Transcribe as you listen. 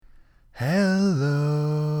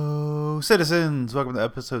citizens! Welcome to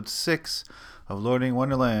episode 6 of Loading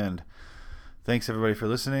Wonderland. Thanks everybody for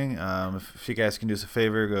listening. If you guys can do us a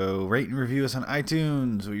favor, go rate and review us on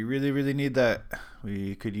iTunes. We really need that.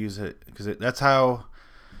 We could use it because that's how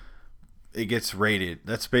it gets rated.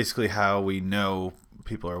 That's basically how we know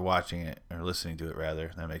people are watching it or listening to it,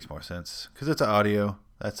 rather. That makes more sense because it's audio.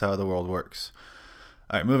 That's how the world works.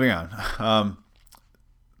 All right, moving on.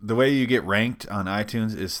 The way you get ranked on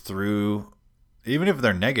iTunes is through, even if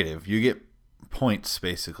they're negative, you get points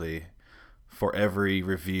basically for every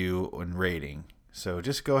review and rating. So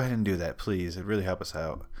just go ahead and do that, please. It'd really help us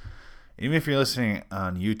out. Even if you're listening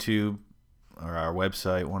on YouTube or our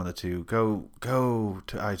website, one of the two, go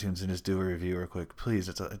to iTunes and just do a review real quick, please.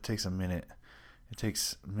 It takes a minute. It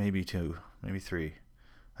takes maybe 2, maybe 3.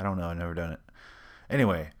 I don't know. I've never done it.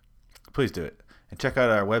 Anyway, please do it. And check out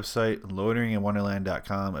our website,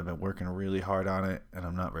 loiteringinwonderland.com. I've been working really hard on it, and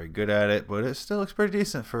I'm not very good at it, but it still looks pretty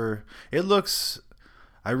decent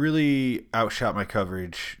I really outshot my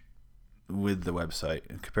coverage with the website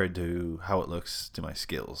compared to how it looks to my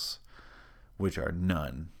skills, which are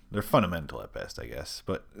none. They're fundamental at best, I guess,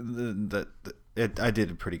 but I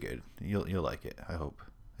did it pretty good. You'll like it, I hope.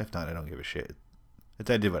 If not, I don't give a shit. I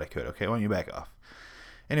did what I could, okay? Why don't you back off?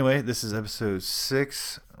 Anyway, this is episode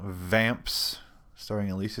 6, Vamps,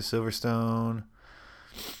 starring Alicia Silverstone,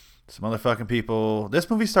 some motherfucking people.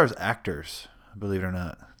 This movie stars actors, believe it or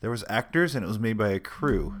not. There was actors, and it was made by a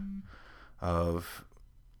crew of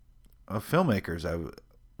filmmakers,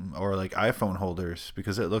 or like iPhone holders,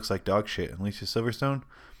 because it looks like dog shit. And Alicia Silverstone,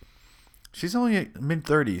 she's only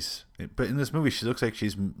mid-30s, but in this movie, she looks like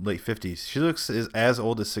she's late 50s. She looks as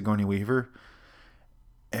old as Sigourney Weaver,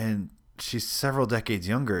 and she's several decades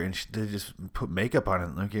younger, and they just put makeup on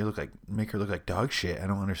it, make her look like dog shit. I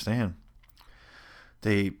don't understand.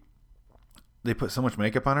 They put so much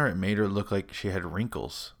makeup on her, it made her look like she had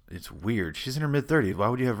wrinkles. It's weird. She's in her mid-30s. Why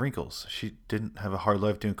would you have wrinkles? She didn't have a hard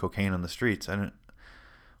life doing cocaine on the streets.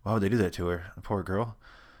 Why would they do that to her? Poor girl.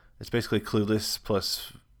 It's basically Clueless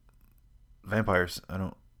plus vampires.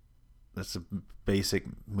 That's the basic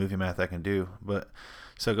movie math I can do.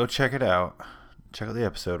 So go check it out. Check out the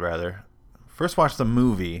episode, rather. First watch the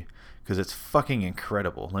movie, because it's fucking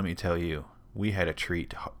incredible, let me tell you. We had a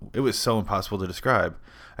treat. It was so impossible to describe.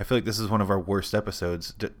 I feel like this is one of our worst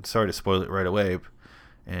episodes. Sorry to spoil it right away,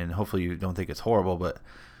 and hopefully you don't think it's horrible, but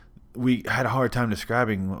we had a hard time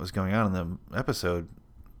describing what was going on in the episode,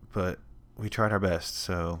 but we tried our best,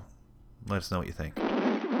 so let us know what you think.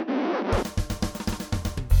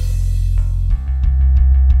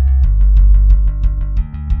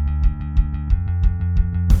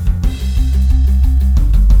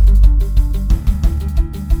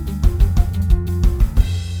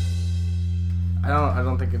 I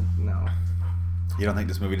don't think no. You don't think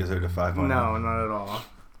this movie deserved a 5 on it? No, not at all.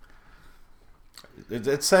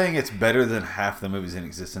 It's saying it's better than half the movies in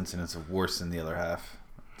existence, and it's worse than the other half.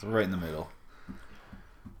 It's right in the middle.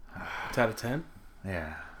 It's out of 10?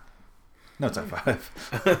 Yeah. No, it's a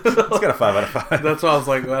 5. It's got a 5 out of 5. That's why I was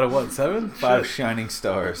like, out of what, 7? 5 shining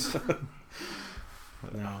stars.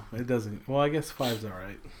 No, it doesn't. Well, I guess 5's all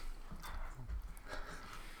right.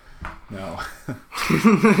 No.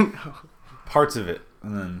 Parts of it,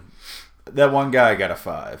 and then that one guy got a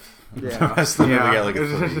 5. Yeah. The rest of the movie got like a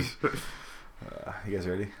 3. You guys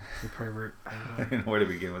ready? You pervert. I don't know where to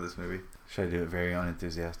begin with this movie. Should I do it very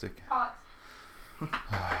unenthusiastic? Hot.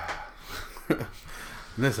 In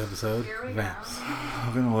this episode, Here we Vamps.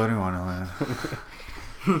 Welcome to Loading Wonderland.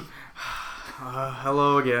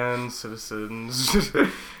 Hello again, citizens.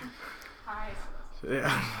 Hi. Yeah.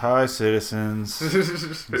 Hi, citizens.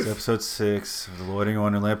 It's episode 6 of the Loading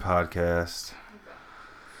Wonderland podcast.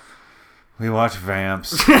 We watch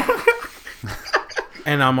Vamps.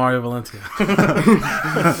 And I'm Mario Valencia.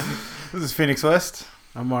 This is Phoenix West.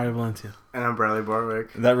 I'm Mario Valencia. And I'm Bradley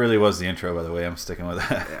Barwick. That really was the intro, by the way. I'm sticking with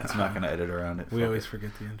that. Yeah. It's not going to edit around it. We always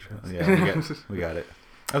forget the intros. Yeah, we got it.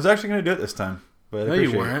 I was actually going to do it this time. But No,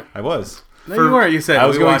 you weren't. I was. No, you weren't. You said I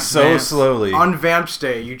was we going watched so Vamps. slowly. On Vamps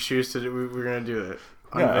Day, you choose to do. We're gonna do it.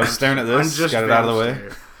 On Yeah, I was Vamps- staring at this, on just got it out of the way.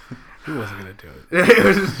 Vamps He wasn't going to do it. Day. It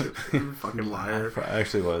was just, fucking liar. I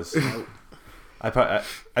actually was. I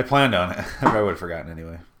planned on it. I probably would have forgotten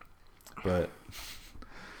anyway. But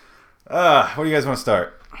where do you guys want to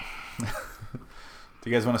start? Do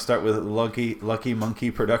you guys want to start with Lucky Monkey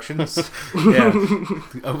Productions? Yeah.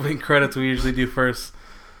 The opening credits we usually do first.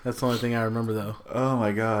 That's the only thing I remember, though. Oh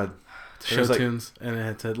my god. Show There's like- tunes, and it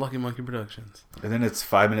had said Lucky Monkey Productions. And then it's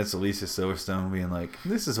 5 minutes of Alicia Silverstone being like,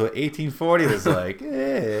 this is what 1840 was like.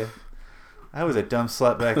 Yeah. I was a dumb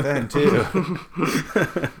slut back then, too.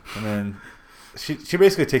 And then she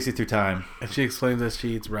basically takes you through time. And she explains that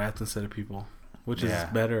she eats rats instead of people, which is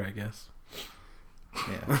better, I guess.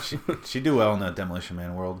 Yeah, she do well in the Demolition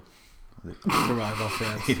Man world. Survive off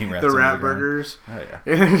rats. Eating rats. The under rat ground. burgers. Oh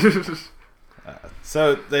yeah.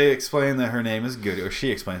 So they explain that her name is Goody, or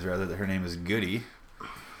she explains rather that her name is Goody,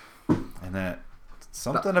 and that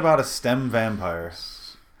something about a STEM vampire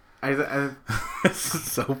It's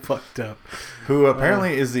so fucked up. who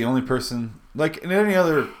apparently is the only person, like in any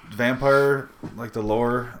other vampire, like the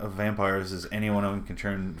lore of vampires is any one of them can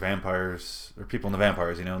turn vampires or people into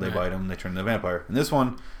vampires. You know, they bite them, they turn into a vampire. And this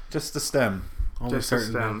one, just the STEM. Only Just the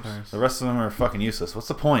certain stems. vampires. The rest of them are fucking useless. What's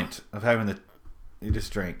the point of having the? You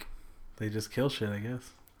just drink, They just kill shit, I guess.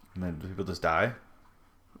 and then people just die.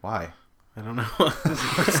 Why? I don't know.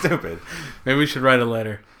 That's stupid. Maybe we should write a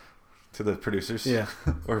letter. To the producers, Yeah.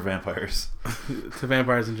 or vampires. To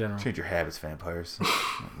vampires in general. Change your habits, vampires.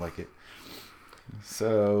 I don't like it.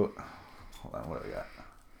 So, hold on, what do we got?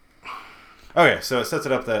 Okay, so it sets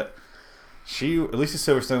it up that Alicia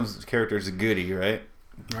Silverstone's character is a Goody, right?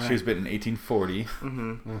 She was bitten in 1840,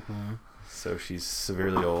 Mm-hmm. so she's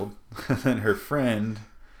severely old. And then her friend,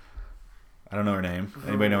 I don't know her name.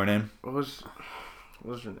 Anybody know her name? What was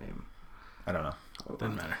her name? I don't know.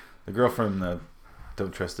 Doesn't matter. The girl from the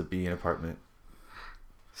Don't Trust the Bee in Apartment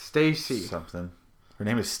Stacy. something. Her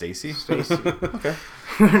name is Stacy? Stacy. Okay.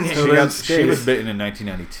 Her She, name- she was bitten in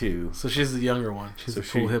 1992. So she's the younger one. She's So the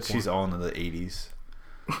cool hip she's one. all into the 80s.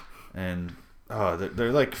 And,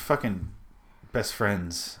 they're like fucking best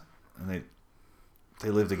friends. And they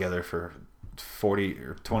live together for 40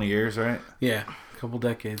 or 20 years, right? Yeah. A couple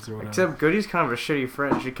decades or whatever. Except Goody's kind of a shitty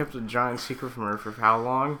friend. She kept a giant secret from her for how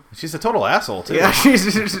long? She's a total asshole, too. Yeah, she's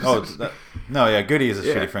Goody is a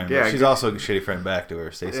Yeah, shitty friend. yeah, but she's also a shitty friend back to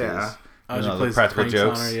her. Stacey Yeah. is. Oh, You she know, the plays practical pranks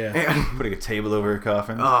jokes. on her, yeah. Yeah. Putting a table over her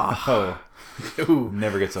coffin. Oh. Ooh.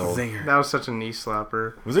 Never gets old. Zinger. That was such a knee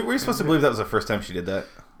slapper. Were you supposed to believe that was the first time she did that?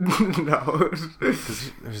 No.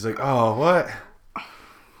 She's like, oh, what?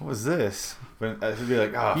 What was this? But she'd be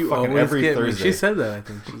like, oh, You fucking always every get me. Thursday. She said that, I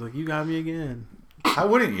think. She's like, you got me again. How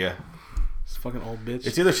wouldn't you? This fucking old bitch.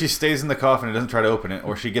 It's either she stays in the coffin and doesn't try to open it,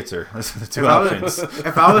 or she gets her. Those are the two If I options.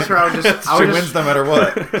 if I was her, I would just, She wins no matter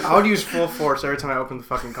what. I would use full force every time I open the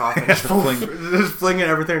fucking coffin. Just, just flinging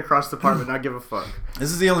everything across the apartment, not give a fuck. This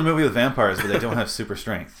is the only movie with vampires where they don't have super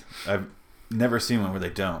strength. I've never seen one where they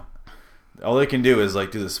don't. All they can do is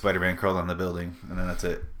like do the Spider-Man crawl on the building, and then that's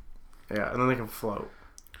it. Yeah, and then they can float.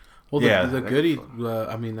 Well, Yeah. the Goody,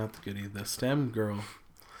 I mean, not the Goody, the STEM girl,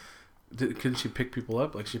 couldn't she pick people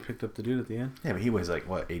up? Like, she picked up the dude at the end? Yeah, but he weighs like,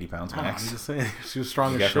 what, 80 pounds Oh, I'm max? just saying. She was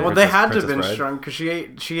strong You as got shit. her. Well, they had to have Princess been Bride? strong because she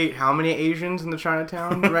ate how many Asians in the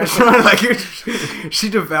Chinatown restaurant? Like she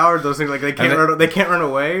devoured those things. Like they can't run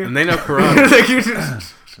away. And they know karate. Like, you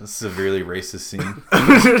just- A severely racist scene.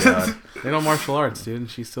 God. They know martial arts, dude, and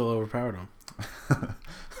she still overpowered them.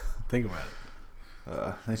 Think about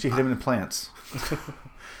it. Then she hit him in the plants.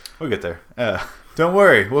 We'll get there. Don't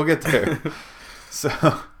worry, we'll get there. So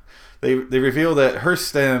they reveal that her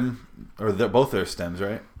stem, or both their stems,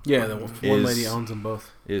 right, Yeah, the one lady owns them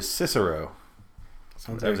both. is Cicero.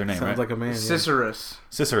 Sounds That was her name, sounds right? like a man. Cicerus.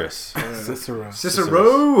 Cicerus. Yeah. Cicero.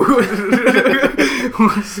 Cicero.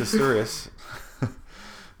 Cicerus.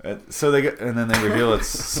 So and then they reveal it's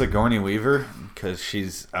Sigourney Weaver because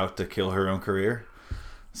she's out to kill her own career.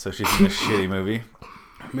 So she's in a shitty movie.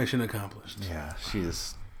 Mission accomplished. Yeah, she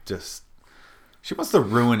is just. She wants to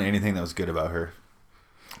ruin anything that was good about her.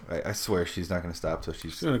 I swear she's not going to stop till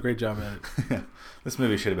She's doing a great job at it. Yeah, this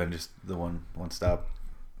movie should have been just the one stop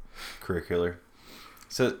career killer.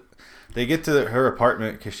 So they get to her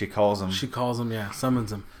apartment because she calls them. She calls him, yeah,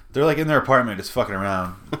 summons him. They're like in their apartment just fucking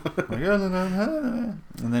around. Like,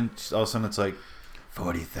 and then all of a sudden it's like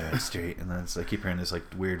 43rd Street, and then it's like keep hearing this like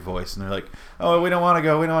weird voice, and they're like, "Oh, we don't want to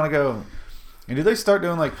go. We don't want to go." And do they start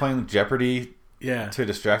doing like playing Jeopardy? Yeah. To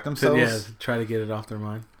distract themselves. To try to get it off their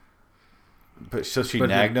mind. But so she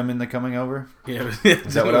nagged them into coming over. Yeah.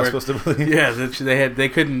 Is that what I was supposed to believe? Yeah, they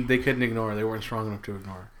couldn't ignore her. They weren't strong enough to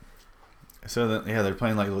ignore her. So then, yeah, they're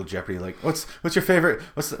playing like a little Jeopardy. Like, what's your favorite?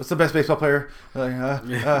 What's the best baseball player? Like,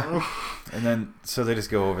 and then so they just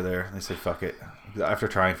go over there. And they say fuck it after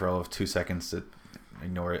trying for all of 2 seconds to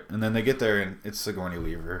ignore it. And then they get there and it's Sigourney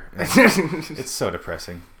Weaver. And it's so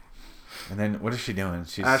depressing. And then what is she doing?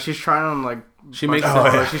 She's trying on like she makes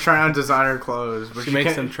she's trying on designer clothes, but she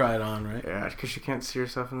makes them try it on, right? Yeah, because she can't see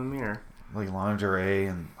herself in the mirror. like lingerie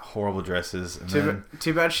and horrible dresses. And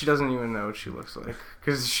Too bad she doesn't even know what she looks like,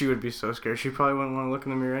 because she would be so scared. She probably wouldn't want to look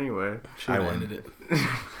in the mirror anyway. She ended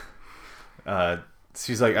it.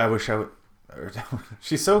 She's like, I wish I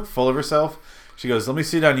she's so full of herself. She goes, "Let me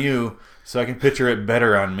see it on you, so I can picture it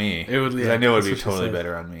better on me." It would. 'Cause Yeah, I know it would be that's what she totally said.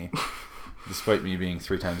 better on me, despite me being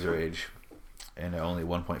 3 times her age, and only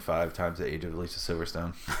 1.5 times the age of Lisa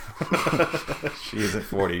Silverstone. She isn't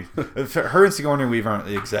 40. Her and Sigourney Weaver aren't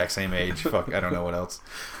the exact same age. Fuck, I don't know what else.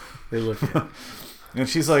 They look. Yeah. And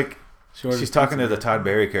she's like, She she's talking to the Todd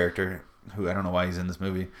Barry character, who I don't know why he's in this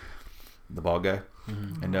movie, the bald guy,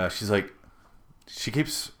 and she's like, she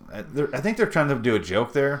keeps. I think they're trying to do a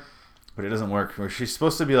joke there, but it doesn't work. Where she's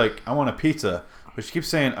supposed to be like, "I want a pizza," but she keeps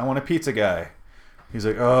saying, "I want a pizza guy." He's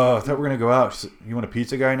like, "Oh, I thought we were gonna go out." She's like, "You want a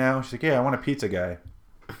pizza guy now?" She's like, "Yeah, I want a pizza guy."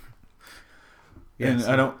 Yeah, And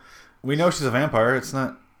so- I don't. We know she's a vampire. It's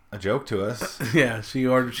not a joke to us. Yeah, she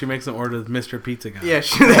makes them order the Mr. Pizza guy. Yeah,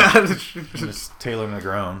 And it's Taylor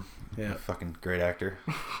Negron. Yeah. A fucking great actor.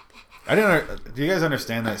 I didn't. Do you guys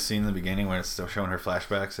understand that scene in the beginning when it's still showing her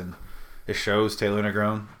flashbacks and it shows Taylor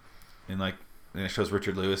Negron and it shows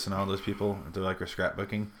Richard Lewis and all those people. They're like her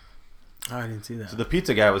scrapbooking. Oh, I didn't see that. So the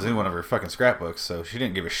pizza guy was in one of her fucking scrapbooks, so she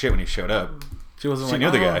didn't give a shit when he showed up. She wasn't She like,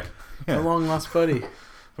 knew the "Oh, guy. Yeah. a long lost buddy."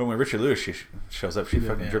 But when Richard Lewis shows up, she Yeah.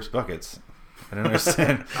 fucking drips buckets. I don't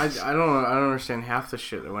understand. I don't understand half the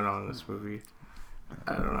shit that went on in this movie.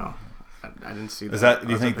 I don't know. I didn't see that. Is that? Do I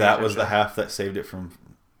you wasn't think paying that was the attention. half that saved it from,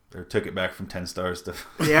 or took it back from 10 stars to?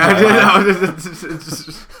 Yeah, I did.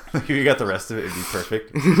 If you got the rest of it, it'd be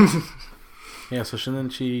perfect. Yeah, so then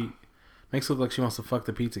she makes it look like she wants to fuck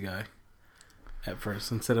the pizza guy at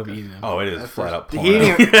first instead of eating him. Oh, it is flat out He porn.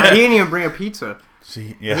 didn't even bring a pizza.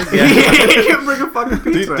 Yeah. He didn't even bring a fucking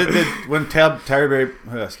pizza. When Todd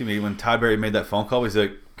Barry made that phone call, he's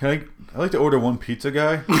like, "I'd like to order one pizza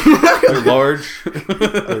guy, like large, like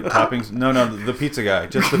toppings." No, the pizza guy,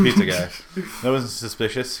 just the pizza guy. That wasn't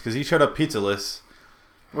suspicious because he showed up pizzaless.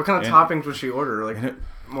 What kind of And- toppings would she order? Like and it-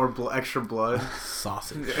 more extra blood.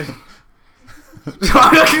 Sausage.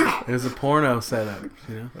 Yeah, It was a porno setup,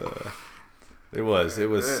 you know? It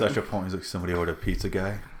was such a point. He's like, "Somebody order a pizza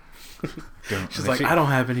guy." She's like, "I don't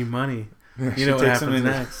have any money." You know what happens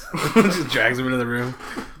next? Just drags him into the room.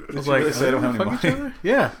 I was she like, really say I don't have any "Fuck each money?" other?"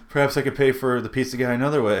 Yeah, Perhaps I could pay for the pizza guy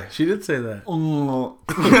another way. she did say that.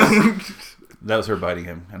 That was her biting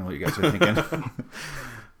him. I know what you guys are thinking.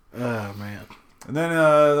 Oh, man. And then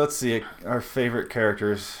let's see, our favorite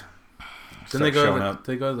characters. Then they start go, showing to up.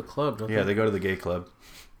 the, they go to the club, don't Yeah, they? they go to the gay club.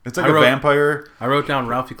 It's like I a wrote- vampire. I wrote down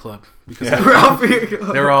Ralphie Club because Yeah. Ralphie.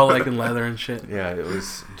 they were all like in leather and shit. Yeah, it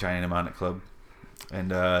was Giant Mnemonic Club.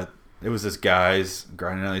 And it was this guys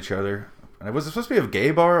grinding on each other. And was it supposed to be a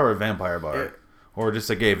gay bar or a vampire bar? Yeah. Or just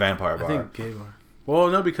a gay vampire I bar? think gay bar. Well,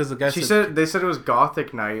 no, because the guy They said said it was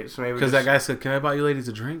Gothic Night, so maybe because that guy said, "Can I buy you ladies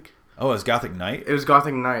a drink?" Oh, it was Gothic Night? it was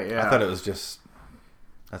Gothic Night. Yeah, I thought it was just...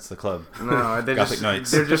 That's the club. No, they Gothic just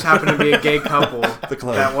Nights. there just happened to be a gay couple The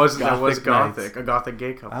club. that was Gothic Gothic, a Gothic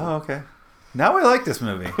gay couple. Oh, okay. Now I like this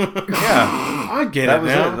movie. Yeah. I get That it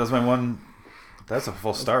was now. it. That was my one... That's a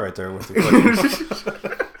full star right there with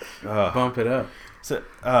the clip. Bump it up. So,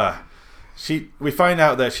 we find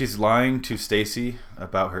out that she's lying to Stacy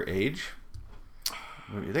about her age.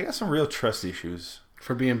 They got some real trust issues.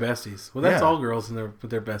 For being besties. Well, that's Yeah. all girls in with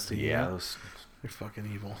their bestie. you Yeah, know? those They're fucking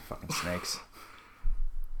evil. fucking snakes.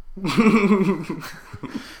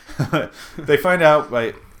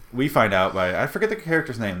 We find out by I forget the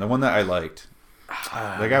character's name, the one that I liked.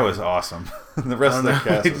 That guy was awesome. The rest of the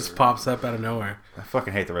cast. He was- just pops up out of nowhere. I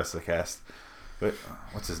fucking hate the rest of the cast. But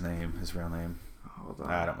what's his name? His real name? Hold on.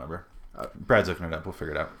 I don't remember. Brad's looking it up. We'll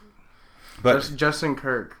figure it out. But Justin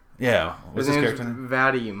Kirk. yeah, what's his name's character name?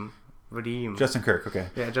 Vadim. Justin Kirk. Okay.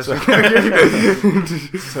 Yeah, Justin Kirk.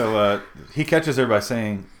 So he catches her by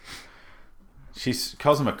saying,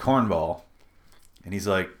 calls him a cornball, and he's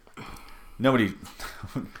like, nobody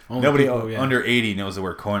Only people, yeah. under 80 knows the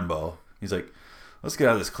word cornball. He's like, let's get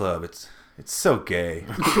out of this club. It's so gay.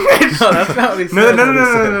 No, that's not what he said.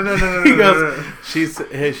 No. He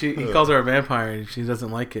goes, he calls her a vampire and she doesn't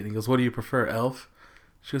like it. And he goes, "What do you prefer, elf?"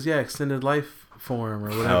 She goes, "Yeah, extended life form or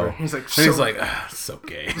whatever." Oh. He's like, And he's so- like, "It's so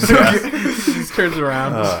gay." so gay. He just turns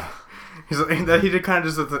around. He's like, that he did kind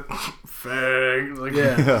of just the fag, like,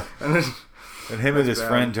 Yeah. and then, And him and his bad.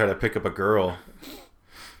 friend try to pick up a girl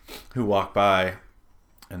who walked by,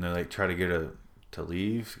 and they like try to get her to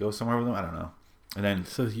leave, go somewhere with them. I don't know. And then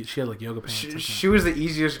So she had like yoga pants. she was the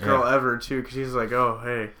easiest girl Yeah. ever too, because she's like, oh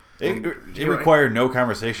hey, it required no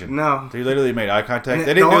conversation. no. They literally made eye contact. And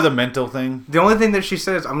They didn't the do only- the mental thing. The only thing that she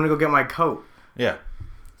said is, I'm gonna go get my coat. Yeah.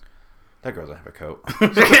 That girl doesn't have a coat.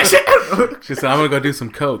 She said, "I'm gonna go do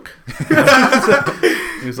some coke."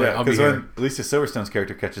 He was like, "I'll be Because here." when Lisa Silverstone's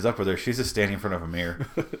character catches up with her, she's just standing in front of a mirror,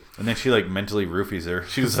 and then she like mentally roofies her.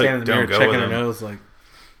 She was like, standing in the mirror "Don't go checking with her him." nose, like,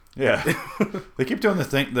 Yeah. They keep doing the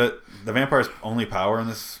thing that the vampire's only power in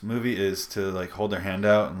this movie is to like hold their hand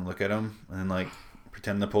out and look at them and then like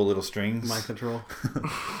pretend to pull little strings. Mind control.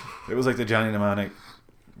 It was like the Johnny Mnemonic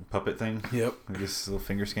puppet thing. Yep. Like this little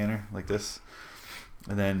finger scanner like this.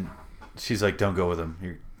 And then she's like, "Don't go with him.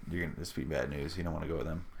 You're gonna this be bad news. You don't want to go with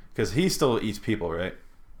him because he still eats people, right?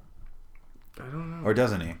 I don't know. Or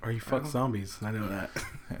doesn't he? Or you fuck zombies. I know that.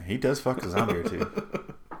 He does fuck a zombie or two.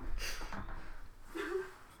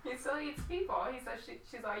 He still eats people. He says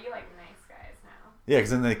she's all, you like nice guys now. Yeah, because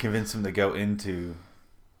then they convince him to go into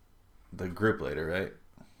the group later, right?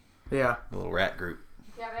 Yeah. The little rat group.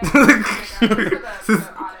 Yeah, they have for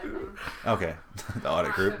the audit thing. Okay, the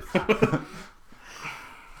audit group.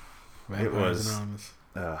 Vampires was- Anonymous.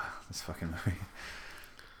 This fucking movie.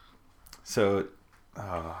 So,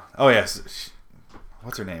 oh yes,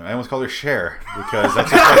 what's her name? I almost called her Cher because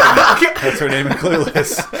that's her name in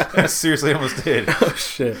Clueless. I seriously almost did. Oh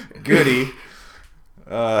shit. Goody.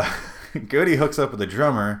 Goody hooks up with a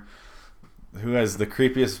drummer who has the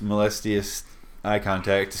creepiest, molestiest eye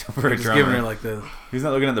contact for a Just drummer. giving her like the He's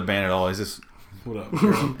not looking at the band at all. He's just, what up,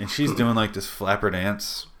 girl? and she's doing like this flapper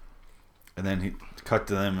dance, and then he cut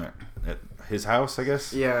to them at his house, I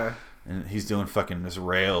guess. Yeah. And he's doing fucking just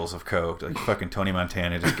rails of coke, like fucking Tony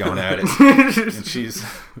Montana, just going at it. And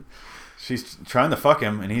she's trying to fuck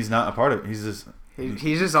him, and he's not a part of it. He's just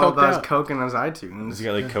He's just all Coked about his out. coke and his iTunes. Has he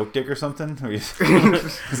got like coke dick or something? Or he's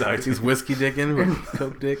He's whiskey dicking with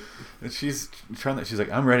coke dick. and she's trying to. She's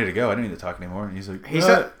like, "I'm ready to go. I don't need to talk anymore." And he's like, He's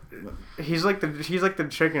 "What?" he's like the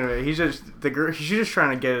chicken of it. He's just the girl. She's just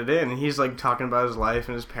trying to get it in, and he's like talking about his life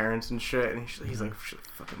and his parents and shit. And he's like,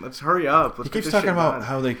 "Fucking, let's hurry up." He Let's keeps get this talking shit about done."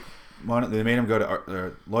 how they made him go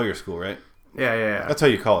to lawyer school, right? Yeah. That's how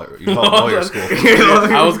you call it. You call it lawyer school.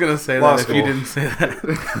 I was gonna say Law that if you school. didn't say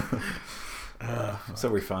that. So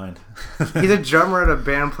refined. He's a drummer at a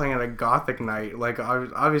band playing at a gothic night. Like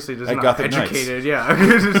obviously just At not Gothic Nights. educated. Yeah.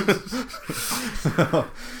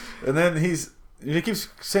 And then he keeps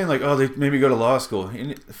saying like, "Oh, they made me go to law school."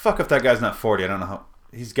 And fuck if that guy's not 40. I don't know how.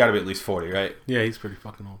 He's got to be at least 40, right? Yeah, he's pretty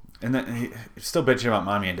fucking old. And then he's still bitching about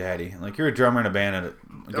mommy and daddy. Like, you're a drummer in a band at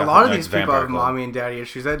A lot of these people Vampire have Club. mommy and daddy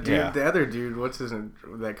issues. That dude, Yeah. the other dude, what's his name,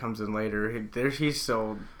 that comes in later? He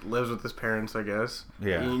still lives with his parents, I guess.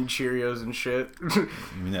 Yeah. Eating Cheerios and shit. You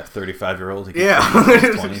mean that 35-year-old? Yeah. In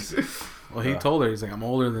his 20s. Well, he told her, he's like, I'm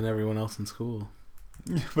older than everyone else in school.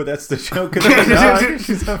 But that's the joke of the dog.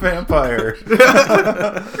 She's a vampire.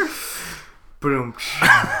 Boom.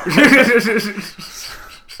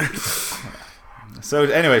 So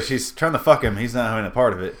anyway, she's trying to fuck him. He's not having a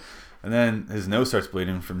part of it. And then his nose starts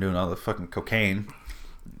bleeding from doing all the fucking cocaine.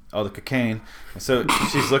 All the cocaine. And so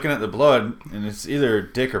she's looking at the blood, and it's either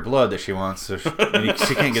dick or blood that she wants. So she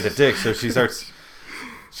can't get the dick. So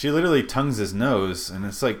she literally tongues his nose, and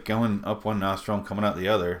it's like going up one nostril and coming out the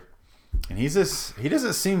other. And he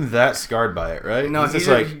doesn't seem that scarred by it, right? No, he's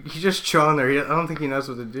just he's just chilling there. I don't think he knows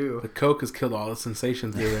what to do. The coke has killed all the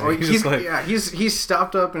sensations through there. Oh, He's just like, he's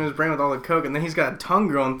stopped up in his brain with all the coke, and then he's got a tongue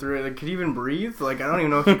growing through it. Like, could he even breathe? Like, I don't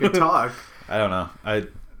even know if he could talk. I don't know.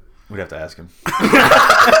 We'd have to ask him.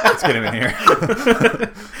 Let's get him in here.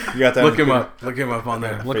 You got that? look him up. Look him up on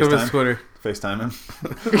there. Look up his FaceTime? Twitter. FaceTime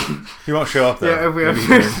him. He won't show up though. Yeah, if we Maybe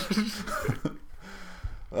have.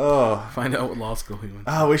 Oh. Find out what law school he went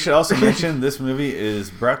to. Oh, we should also mention this movie is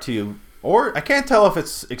brought to you, or I can't tell if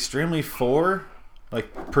it's extremely for,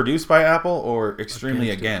 like produced by Apple, or extremely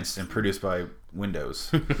against and produced by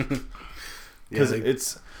Windows.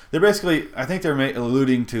 Because they're basically, I think they're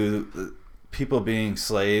alluding to people being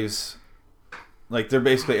slaves. Like they're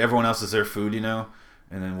basically, everyone else is their food, you know,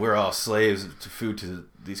 and then we're all slaves to food to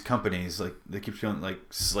these companies. Like they keep showing like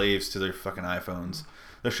slaves to their fucking iPhones.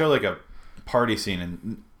 They'll show like a party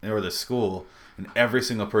scene or the school, and every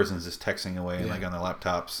single person is just texting away like on their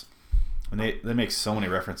laptops, and they make so many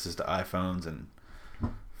references to iPhones and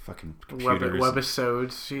fucking computers,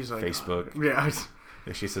 Webisodes. She's like Facebook. Yeah.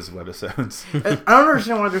 Yeah, she says webisodes. I don't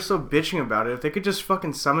understand why they're so bitching about it. If they could just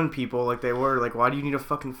fucking summon people like they were, like, why do you need a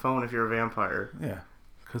fucking phone if you're a vampire? Yeah,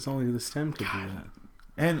 Because only the STEM could do that.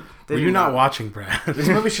 and They Were you didn't not know. watching, Brad? this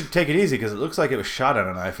movie should take it easy because it looks like it was shot on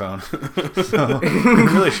an iPhone. So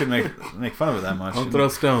we really should make fun of it that much. Don't throw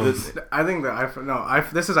stones. It's- I think the iPhone. No,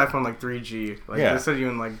 this is iPhone like 3G. Like Yeah. this is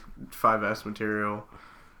even like 5S material.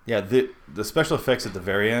 Yeah, the special effects at the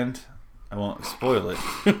very end, I won't spoil it.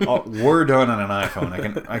 Were done on an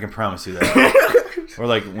iPhone. I can promise you that. Or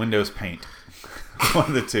like Windows Paint, one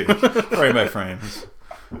of the two, frame by frame.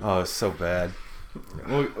 Oh, it's so bad.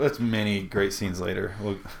 Well, that's many great scenes later.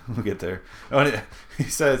 We'll get there. Oh, and he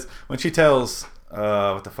says when she tells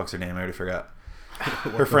what the fuck's her name? I already forgot.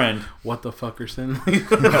 her friend. What the fuckerson?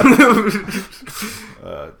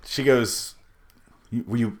 She goes,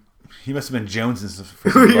 he must have been Jones for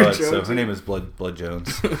some blood, so her name is Blood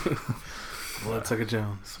Jones. Bloodsucker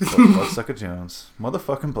Jones. Bloodsucker Jones.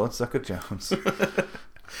 Motherfucking Bloodsucker Jones.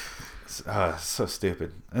 So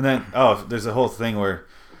stupid. And then, there's a whole thing where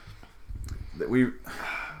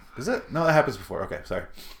that happens before. Okay, sorry.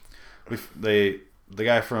 The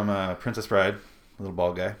guy from Princess Bride, the little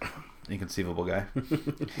bald guy, inconceivable guy.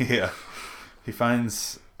 Yeah. He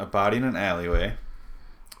finds a body in an alleyway,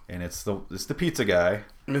 and it's the pizza guy.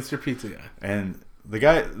 Mr. Pizza Guy. And the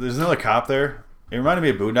guy, there's another cop there. It reminded me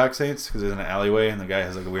of Boondock Saints because there's an alleyway and the guy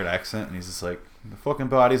has like a weird accent and he's just like, the fucking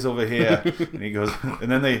body's over here. And he goes, and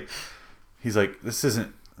then he's like, this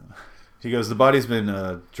isn't. He goes, the body's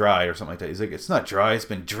been dry or something like that. He's like, it's not dry, it's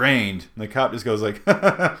been drained. And the cop just goes like,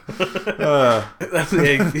 That's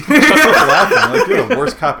laughing like you're the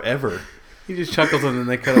worst cop ever. He just chuckles and then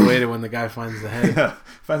they cut away to when the guy finds the head. Yeah,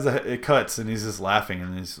 it cuts and he's just laughing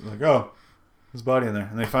and he's like, oh, there's a body in there.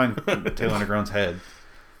 And they find Taylor Negron's head,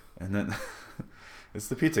 and then it's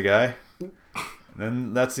the pizza guy. And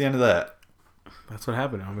then that's the end of that. That's what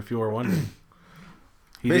happened to him, if you were wondering.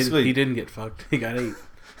 He didn't get fucked. He got ate.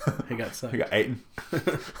 He got sucked. He got eaten.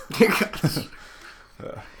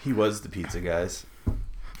 He was the pizza guys.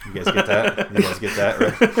 You guys get that? You guys get that,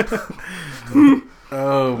 right?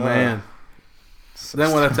 Oh, man. So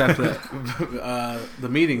then what's after that? The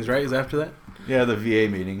meetings, right? Is after that? Yeah, the VA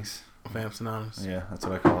meetings. Vamps Anonymous. Yeah, that's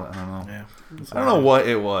what I call it. I don't know. Yeah. I don't know what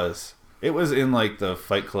it was. It was in like the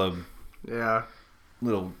Fight Club. Yeah.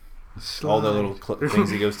 All the little things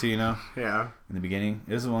he goes to, you know? Yeah. In the beginning.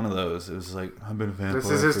 It was one of those. It was like, I've been a vampire.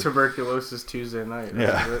 This is his tuberculosis Tuesday night.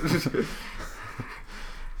 Yeah.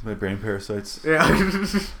 My brain parasites. Yeah.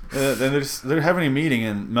 Then they're having a meeting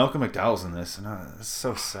and Malcolm McDowell's in this, and it's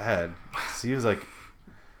so sad. He was like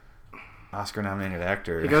Oscar-nominated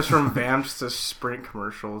actor. He goes from vamps to Sprint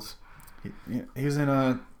commercials. He was in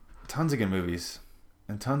tons of good movies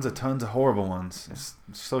and tons of horrible ones. It's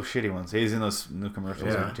so shitty ones. He's in those new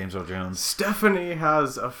commercials with James Earl Jones. Stephanie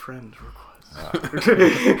has a friend request. I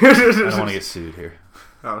don't want to get sued here.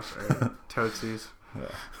 Oh, sorry. Toatsies.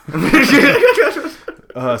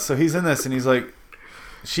 So he's in this and he's like,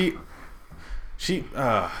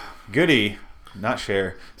 Goody, not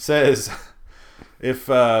Cher, says if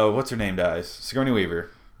what's her name dies, Sigourney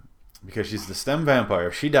Weaver, because she's the STEM vampire,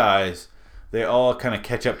 if she dies, they all kind of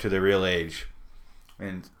catch up to their real age.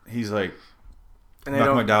 And he's like, and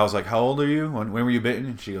Malcolm McDowell's like, how old are you? When were you bitten?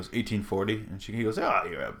 And she goes, 1840. And he goes, oh,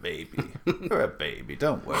 you're a baby. You're a baby.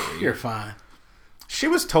 Don't worry. You're fine. She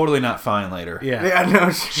was totally not fine later. Yeah.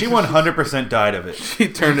 No. She 100% died of it. She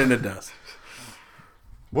turned into dust.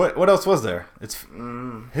 What else was there? It's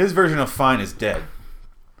his version of fine is dead.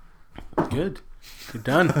 Good. You're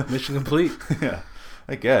done. Mission complete. Yeah,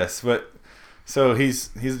 I guess. But so he's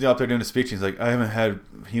up there doing a speech. He's like, I haven't had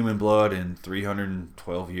human blood in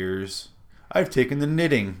 312 years. I've taken the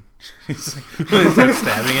knitting. He's like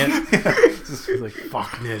stabbing it. Yeah. He's like,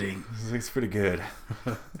 fuck knitting. It's pretty good.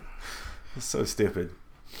 It's so stupid.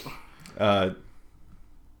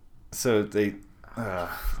 So they it's a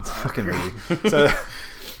fucking movie. So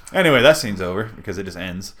anyway, that scene's over because it just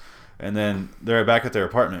ends, and then they're back at their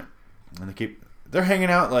apartment, and they're hanging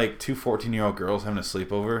out like two 14-year-old girls having a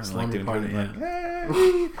sleepover and like doing party, like,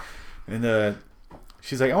 hey. And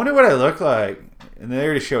she's like, I wonder what I look like. And they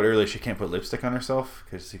already showed earlier she can't put lipstick on herself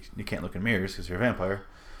because you can't look in mirrors because you're a vampire.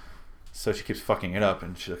 So she keeps fucking it up,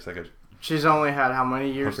 and she looks like a. She's only had how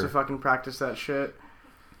many years hooker. to fucking practice that shit?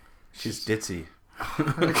 She's ditzy.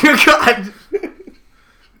 God.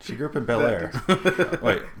 She grew up in Bel Air.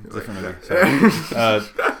 Wait, different movie. Sorry.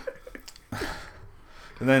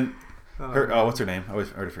 And then what's her name? I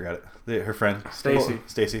already forgot it. Her friend Stacy.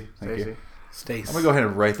 Stacy. Thank you. Stacy. I'm gonna go ahead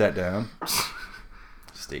and write that down.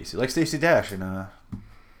 Stacy, like Stacy Dash in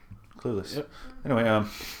Clueless. Yep. Anyway, Her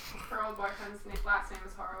old boyfriend's last name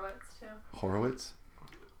is Horowitz too. Horowitz.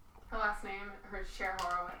 Her last name, her Cher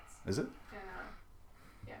Horowitz. Is it?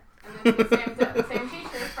 And then the same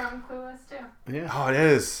teacher from Clueless too. Yeah. Oh, it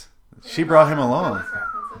is. She brought him along. Clueless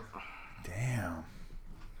references. Damn.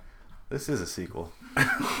 This is a sequel.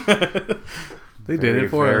 They did it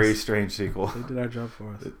for very us. strange sequel. They did our job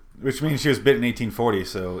for us. Which means she was bitten in 1840,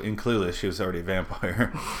 so in Clueless, she was already a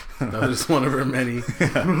vampire. That was just one of her many.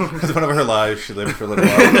 Yeah. It was one of her lives. She lived for a little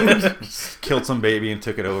while. Killed some baby and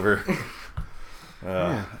took it over.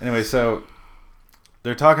 Anyway, so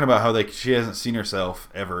they're talking about how she hasn't seen herself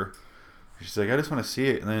ever. She's like, I just want to see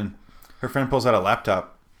it. And then her friend pulls out a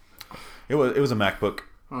laptop. It was a MacBook.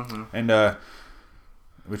 Mm-hmm. And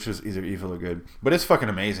which is either evil or good. But it's fucking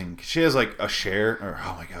amazing. She has like a share, or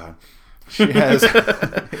oh my god, she has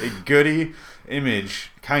a Goody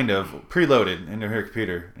image kind of preloaded into her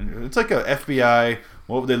computer, and it's like a FBI.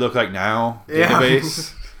 What would they look like now?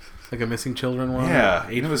 Database. Like a missing children one. Yeah,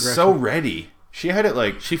 Age it was progression. so ready. She had it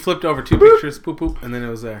like She flipped over 2 pictures, poop poop, and then it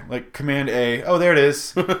was there. like Command A. Oh, there it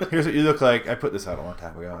is. Here's what you look like. I put this out a long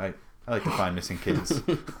time ago. I like to find missing kids.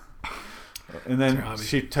 And then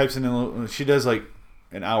she types in a little, she does like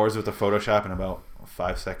an hour's worth of Photoshop in about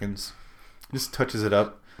 5 seconds. Just touches it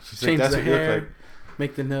up. She's like, Change that's the what you look hair, like.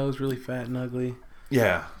 make the nose really fat and ugly,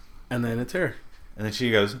 Yeah. and then it's her. And then she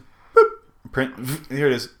goes, boop, print, here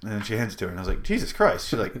it is. And then she hands it to her. And I was like, Jesus Christ.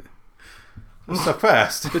 She's like, this stuff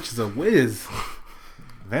fast. This bitch is a whiz.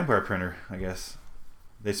 Vampire printer, I guess.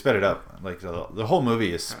 They sped it up. Like the whole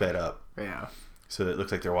movie is sped up. Yeah. So it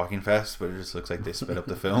looks like they're walking fast, but it just looks like they sped up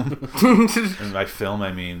the film. And by film,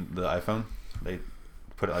 I mean the iPhone. They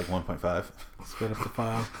put it like 1.5. Spit up the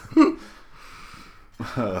file.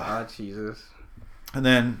 Ah, Jesus. And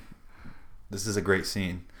then this is a great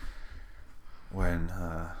scene when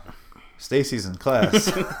Stacy's in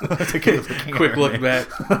class. Quick look back.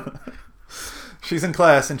 She's in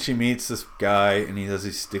class and she meets this guy and he does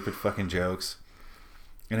these stupid fucking jokes.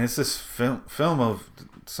 And it's this film of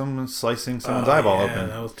someone slicing someone's eyeball open.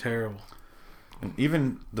 That was terrible. And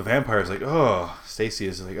even the vampire's like, oh, Stacy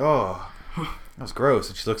is like, oh, that was gross.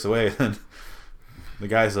 And she looks away. And then the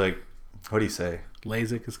guy's like, what do you say?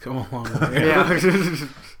 LASIK has come a long way. Yeah.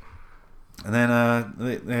 And then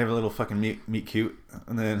they have a little fucking meet cute.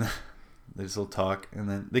 And then they just little talk. And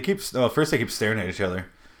then they keep, first they keep staring at each other.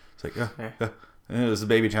 It's like, and it was the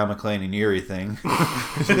baby John McClane and Yuri thing.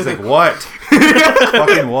 She's like, what?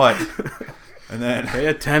 Fucking what? And then Pay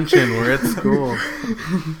attention. We're at school.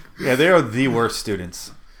 yeah, they are the worst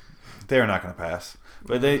students. They are not going to pass.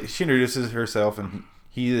 But she introduces herself, and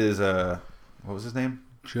he is what was his name?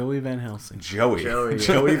 Joey Van Helsing. Joey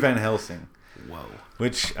Van Helsing. Whoa.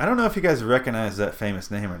 Which I don't know if you guys recognize that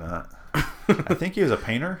famous name or not. I think he was a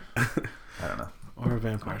painter. I don't know. Or a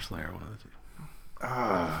vampire slayer, one of the two.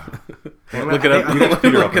 Look it up.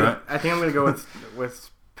 Look it up. I think I'm gonna go with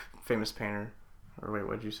famous painter. Or wait,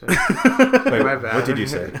 what'd you say? Wait, My bad. what did you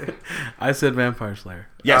say? I said vampire slayer.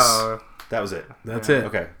 Yes, Oh, that was it. That's Yeah. it.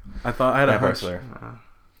 Okay, I thought I had a Vampire hunch. Slayer.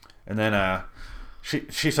 And then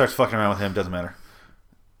she starts fucking around with him. Doesn't matter.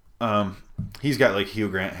 He's got like Hugh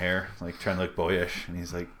Grant hair, like trying to look boyish, and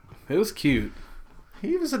he's like, It was cute.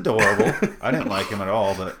 he was adorable. I didn't like him at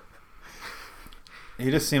all, but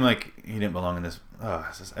he just seemed like he didn't belong in this.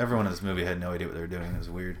 Everyone in this movie had no idea what they were doing. It was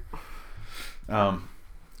weird.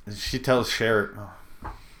 She tells Cher.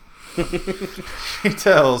 She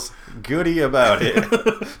tells Goody about it.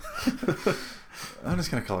 I'm just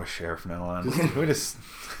gonna call her Cher from now on. We just.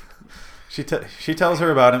 She tells her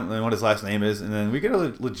about him and what his last name is, and then we get a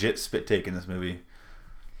legit spit take in this movie.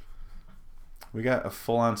 We got a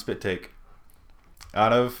full-on spit take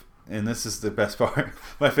out of, and this is the best part,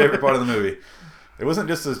 my favorite part of the movie. It wasn't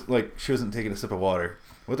just like she wasn't taking a sip of water.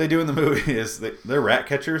 What they do in the movie is they're rat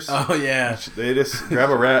catchers. Oh yeah. They just grab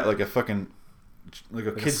a rat like a fucking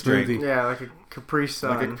kid's drink, smoothie. yeah, like a Capri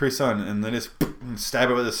Sun. like a Capri Sun, and they just stab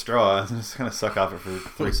it with a straw and just kind of suck off it for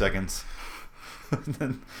 3 seconds. And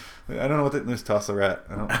then, I don't know what they just toss the rat.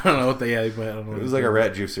 I don't know what they had, but I don't know. It was like a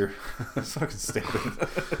rat juicer. It's fucking stupid.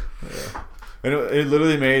 Yeah. And it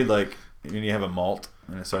literally made like when you have a malt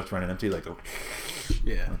and it starts running empty, like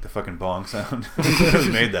the fucking bong sound. It just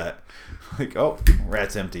made that. Like, oh,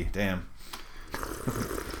 rat's empty. Damn.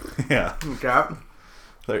 Yeah. Got.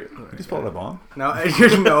 Like, you just pulled a bong? No,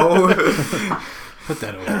 no. Put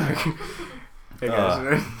that over. Hey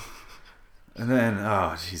guys. And then,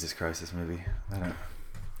 oh Jesus Christ, this movie.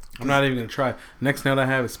 I'm not even gonna try. Next note I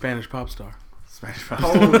have is Spanish pop star. Smash Bros.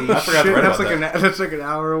 Holy I forgot to shit! write That's about like that. that's like an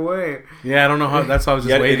hour away. Yeah, I don't know how. That's why I was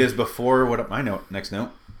just Yeah, waiting. it is before my next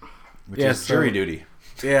note, which Yeah, is so- jury duty.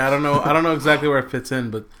 Yeah, I don't know. I don't know exactly where it fits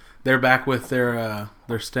in, but they're back with their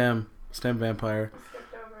STEM vampire. We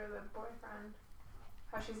skipped over the boyfriend.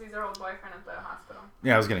 How she sees her old boyfriend at the hospital.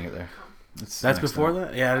 Yeah, I was getting it there. It's That's next before note.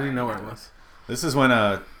 that. Yeah, I didn't know where it was. This is when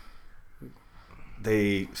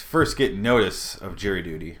they first get notice of jury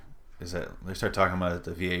duty. Is that they start talking about it at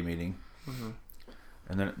the VA meeting,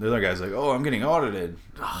 and then the other guy's like, "Oh, I'm getting audited,"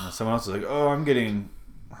 and then someone else is like, "Oh, I'm getting,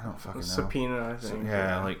 I don't fucking know." Subpoena, I think.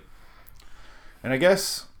 Yeah, like, and I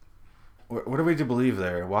guess, what are we to believe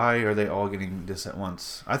there? Why are they all getting this at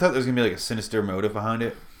once? I thought there was gonna be like a sinister motive behind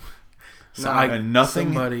it, and nothing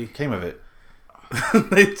somebody came of it.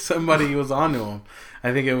 somebody was onto him.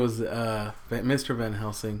 I think it was Mr. Van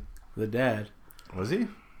Helsing, the dad. Was he?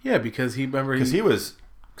 Yeah, because he Because he was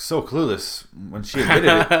so clueless when she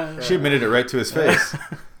admitted it. She admitted it right to his face.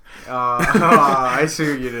 I see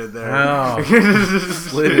what you did there. Oh,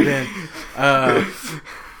 slid it in.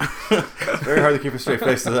 It's very hard to keep a straight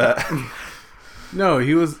face to that. No,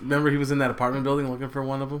 remember he was in that apartment building looking for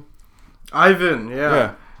one of them? Ivan,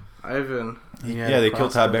 yeah. Ivan. Yeah, They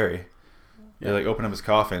killed Todd Barry. They like open up his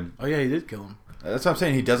coffin. Oh yeah, he did kill him. That's what I'm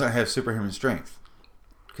saying. He doesn't have superhuman strength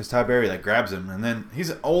because Todd Barry like grabs him, and then he's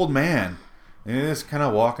an old man, and he just kind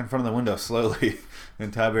of walk in front of the window slowly,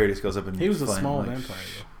 and Todd Barry just goes up and He was a small like, vampire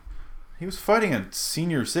though. He was fighting a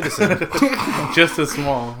senior citizen. Just as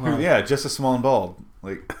small. Huh? Yeah, just as small and bald.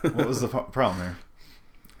 Like, what was the problem there?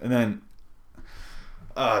 And then,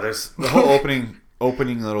 there's the whole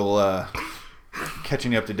opening little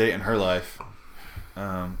catching you up to date in her life.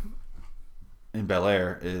 In Bel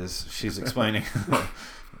Air is she's explaining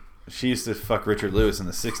she used to fuck Richard Lewis in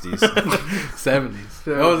the 60s. 70s.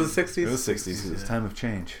 Oh, was it 60s? It was 60s. It was time of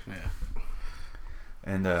change. Yeah.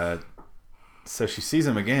 And so she sees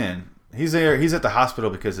him again. He's there. He's at the hospital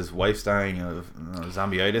because his wife's dying of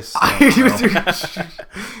zombie-itis.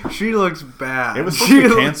 She looks bad. It was supposed to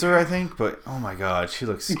be cancer, I think, but oh my god, she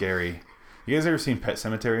looks scary. You guys ever seen Pet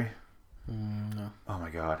Sematary? No. Oh my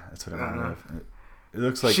god, that's what I remember. It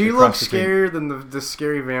looks like she looks scarier than the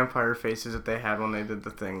scary vampire faces that they had when they did the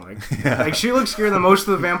thing. Like, Yeah. like she looks scarier than most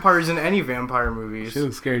of the vampires in any vampire movies. She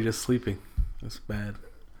looks scary just sleeping. That's bad.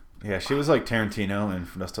 Yeah, she was like Tarantino in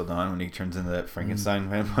From Dusk Till Dawn when he turns into that Frankenstein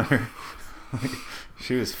vampire. Like,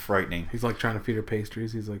 she was frightening. He's like trying to feed her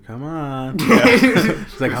pastries. He's like, come on. Yeah.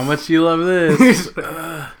 She's like, how much do you love this?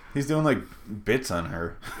 He's doing like bits on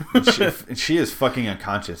her. And she is fucking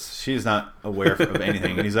unconscious. She is not aware of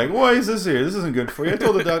anything. And he's like, why is this here? This isn't good for you. I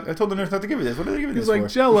told the nurse not to give you this. What are they giving He's this like, for?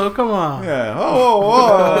 Jello, come on. Yeah.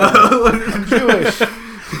 I'm Jewish.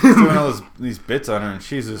 He's doing these bits on her, and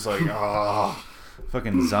she's just like, oh,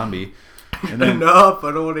 fucking zombie. And then Enough!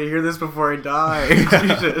 I don't want to hear this before I die.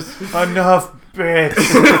 Jesus. enough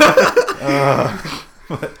bits.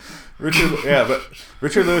 But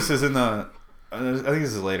Richard Lewis is in the. I think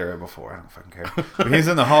this is later or before. I don't fucking care. But he's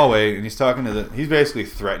in the hallway and he's talking to he's basically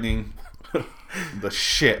threatening the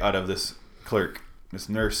shit out of this clerk, this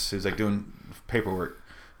nurse who's like doing paperwork,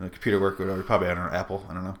 computer work, or whatever. Probably on her Apple.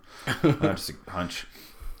 I don't know. Just a hunch.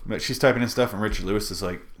 But she's typing in stuff, and Richard Lewis is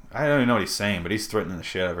like, I don't even know what he's saying, but he's threatening the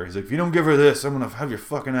shit out of her. He's like, if you don't give her this, I'm gonna have your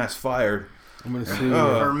fucking ass fired. I'm going to sue you.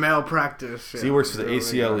 For malpractice. So he works for the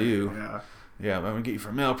ACLU. Yeah. Yeah, I'm gonna get you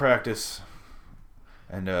for malpractice.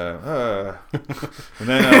 And and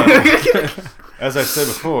then as I said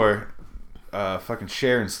before, fucking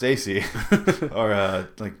Cher and Stacy are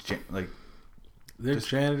They're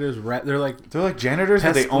janitors. They're like janitors,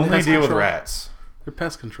 but they only pest deal with control. rats. They're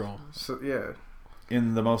pest control. So yeah.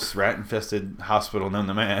 In the most rat-infested hospital known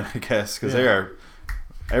to man, I guess, because they Yeah. are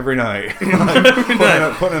every night putting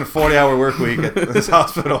in a 40-hour work week at this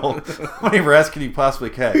hospital. How many rats can you possibly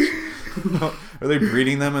catch? Are they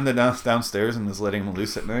breeding them in the downstairs and just letting them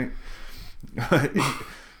loose at night?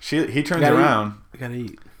 He turns around. You gotta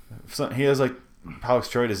eat. He has like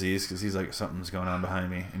Palix-Troy disease because he's like, something's going on behind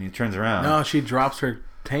me, and he turns around. No, she drops her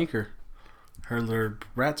tanker, her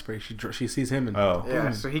rat spray. She sees him and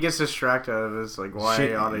Yeah, so he gets distracted out of his like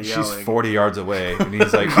why all the she's yelling. 40 yards away, and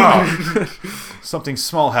he's like, oh, something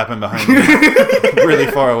small happened behind me, really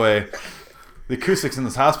far away. The acoustics in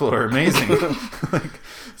this hospital are amazing.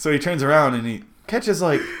 So he turns around and he catches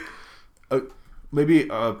like maybe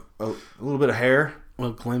a little bit of hair. a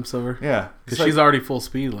little glimpse of her. Yeah, Because she's already full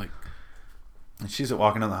speed. Like, and she's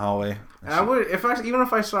walking down the hallway. And I would, even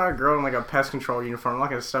if I saw a girl in like a pest control uniform, I'm not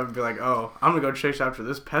gonna stop and be like, "Oh, I'm gonna go chase after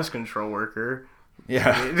this pest control worker." Yeah.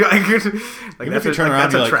 like Even that's if you turn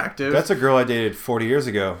around, that's you're attractive. like, that's a girl I dated 40 years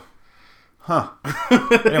ago. Huh.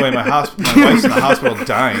 Anyway, my wife's in the hospital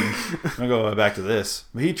dying. I'm gonna go back to this.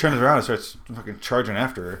 But he turns around and starts fucking charging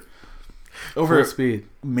after her. Over full speed.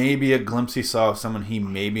 maybe a glimpse he saw of someone he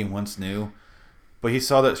maybe once knew, but he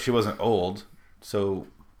saw that she wasn't old. So,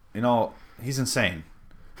 he's insane.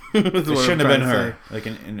 It shouldn't have been her. Like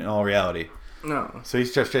in all reality. No. So he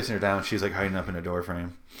starts chasing her down. She's like hiding up in a door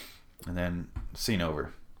frame, and then scene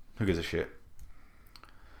over. Who gives a shit?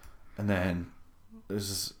 And then there's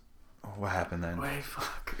this. What happened then? Wait,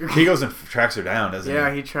 fuck. He goes and tracks her down, doesn't he?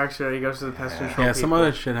 Yeah, he tracks her. He goes to the pest control. Yeah, some people.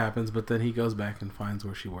 other shit happens, but then he goes back and finds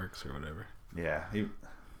where she works or whatever. Yeah.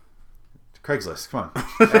 Craigslist. Come on.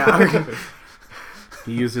 Yeah.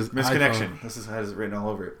 He uses Misconnection. iPhone. This has it written all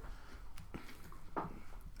over it.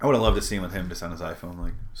 I would have loved to see with him just on his iPhone,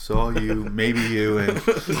 like, saw you, maybe you, and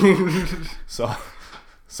saw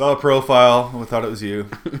a profile and thought it was you.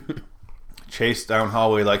 Chased down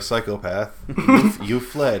hallway like psychopath. You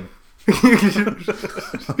fled.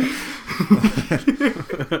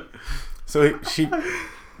 So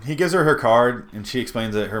he gives her card, and she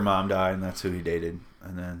explains that her mom died, and that's who he dated.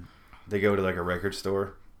 And then they go to like a record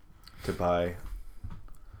store to buy.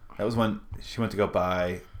 That was when she went to go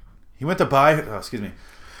buy. He went to buy. Oh, excuse me.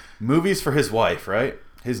 Movies for his wife, right?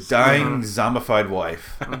 His dying zombified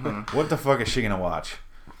wife. What the fuck is she gonna watch?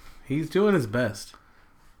 He's doing his best.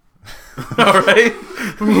 All right.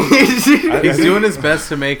 I He's think- doing his best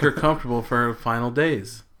to make her comfortable for her final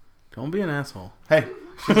days. Don't be an asshole. Hey,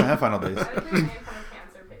 she doesn't have final days. Why did you make fun of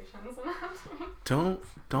cancer patients and that?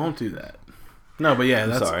 Don't do that. No, but yeah, I'm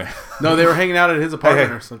that's sorry. no. They were hanging out at his apartment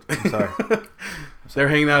hey. or something. I'm sorry. They were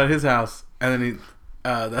hanging out at his house, and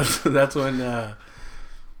then that's when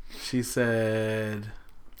she said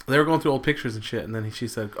they were going through old pictures and shit, and then she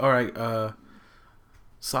said, "All right,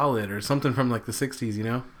 solid," or something from like the '60s, you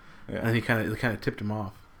know. Yeah. And he kind of tipped him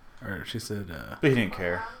off, or she said, But he didn't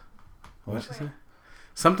care. "What did she say?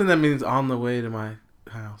 Something that means on the way to my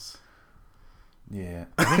house." Yeah.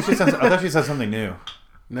 I thought she said something new.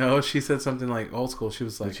 No, she said something like old school. She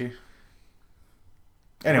was Did like, she?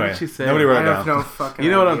 Anyway, did she say? nobody I wrote it have down. no fucking.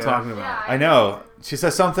 "You know what I'm idea. talking about." Yeah, I know. She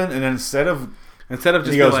says something, and then instead of Instead of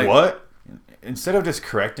just he being goes, like, "What?" Instead of just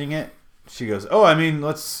correcting it, she goes, "Oh, I mean,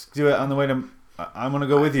 let's do it on the way to. I'm gonna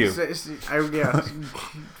go with you." Yeah. I don't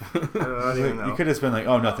even know. You could have just been like,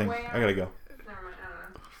 "Oh, nothing. Way I gotta go." Never mind, I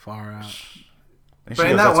don't know. far out. And But she in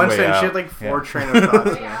goes, that "That's one way sentence, she out." had like four Yeah. train of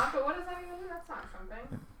thoughts. Way out, but what does that even mean? That's not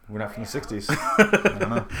something. We're not from the Way out. '60s. I don't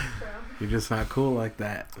know. True. You're just not cool like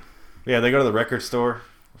that. Yeah, they go to the record store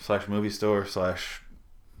 / movie store /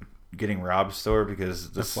 getting robbed store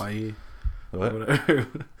because That's this. why he. What? Whatever.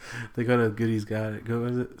 They go to Goody's Got It. Go,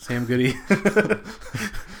 is it Sam Goody?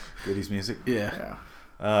 Goody's Music. Yeah.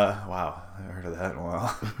 Yeah. Wow, I haven't heard of that in a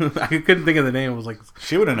while. I couldn't think of the name. I was like,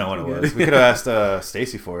 She wouldn't know what it was. We could have asked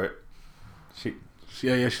Stacy for it. She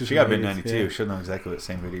yeah, she got bid 92. She'll know exactly what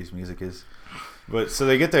Sam Goody's music is. But so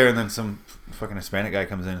they get there, and then some fucking Hispanic guy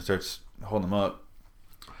comes in and starts holding them up,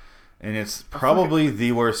 and it's probably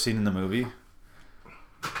the worst scene in the movie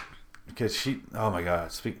because oh my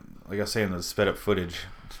god, like I was saying, the sped up footage,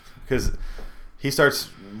 because he starts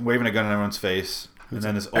waving a gun in everyone's face, and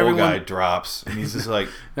then this old guy drops, and he's just like,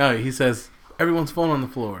 No, he says everyone's phone on the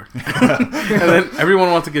floor, and then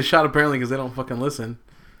everyone wants to get shot apparently because they don't fucking listen.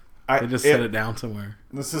 They just set it down somewhere.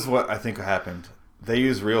 This is what I think happened. They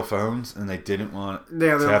used real phones, and they didn't want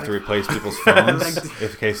Yeah, to they're have like- to replace people's phones in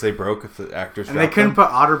case they broke, if the actors And they dropped couldn't them.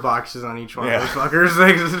 put otter boxes on each one Yeah. of those fuckers.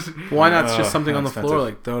 Like, Why not just something on the expensive. floor,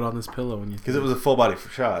 like throw it on this pillow when you? Because it was a full body for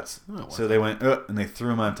shots. Oh, it So they went, and they threw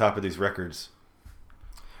them on top of these records.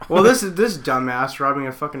 well, this dumbass robbing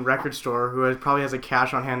a fucking record store who probably has a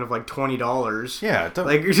cash on hand of like $20. Yeah, don't,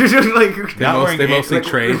 Like, like They, Not wearing they mostly like-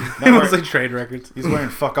 trade. not They wearing- mostly trade records. he's wearing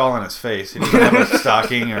fuck all on his face. He doesn't have a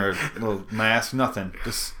stocking or a little mask, nothing.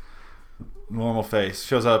 Just normal face.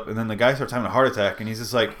 Shows up, and then the guy starts having a heart attack, and he's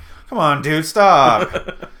just like, "Come on, dude, stop!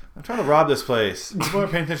 I'm trying to rob this place. People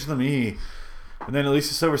aren't paying attention to me." And then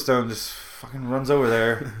Alicia Silverstone just fucking runs over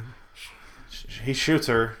there. He shoots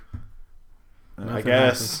her. I Nothing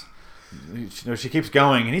guess. She keeps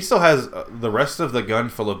going, and he still has the rest of the gun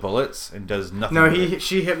full of bullets and does nothing. no, with it.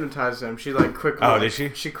 she hypnosed him. She like quickly. Oh, did she?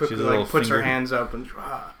 She quickly She's a little like puts her finger- hands up and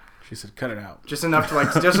She said, "Cut it out." just enough to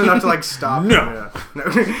like stop. No. him. Yeah. No.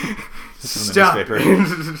 From the Stop.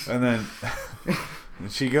 newspaper. And then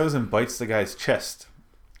she goes and bites the guy's chest,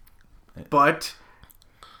 But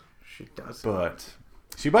she does. but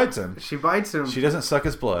she bites him. She bites him. She doesn't suck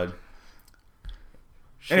his blood.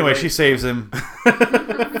 Anyway, she saves him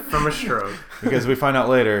from a stroke. because we find out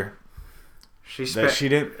later She that spit. she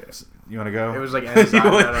didn't. You want to go? It was like enzyme.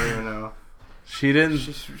 I don't even know. She didn't.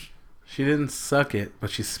 She, She didn't suck it, but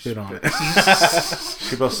she spit on it.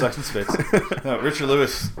 She both sucks and spits. No, Richard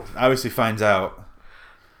Lewis obviously finds out.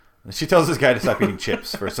 She tells this guy to stop eating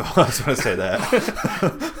chips. First of all, I just want to say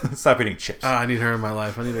that. Stop eating chips. I need her in my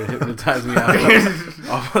life. I need her to hypnotize me out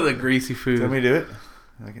off of the greasy food. Do you want me to do it?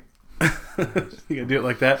 Like You gonna do it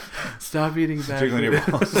like that? Stop eating bad jiggling your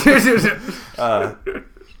food. balls.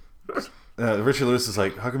 Richard Lewis is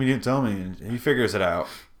like, "How come you didn't tell me?" And he figures it out.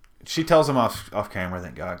 She tells him off camera,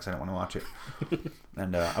 thank God, because I don't want to watch it.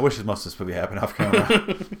 And I wish most of this movie happened off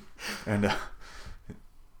camera. And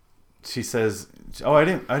she says, "Oh, I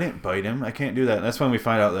didn't bite him. I can't do that." And that's when we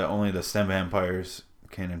find out that only the stem vampires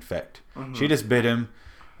can infect. Mhm. She just bit him,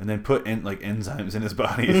 and then put in like enzymes in his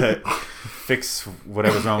body that fix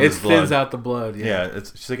whatever's wrong It with his blood. thins out the blood. Yeah,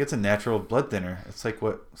 she's like, it's a natural blood thinner. It's like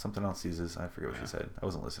what something else uses. I forget what she said. I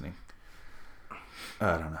wasn't listening.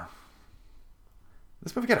 I don't know.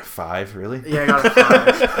 This movie got a 5, really? Yeah, I got a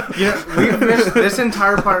 5. You know, we missed this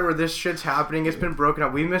entire part where this shit's happening. It's been broken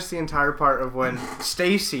up. We missed the entire part of when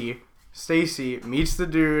Stacy meets the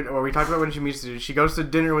dude, or we talked about when she meets the dude. She goes to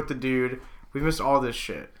dinner with the dude. We missed all this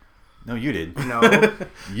shit. No, you did. No.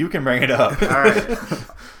 You can bring it up. All right.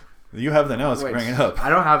 You have the notes. Wait, Bring it up. I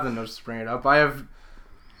don't have the notes to bring it up. I have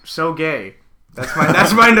so gay. That's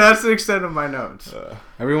the extent of my notes.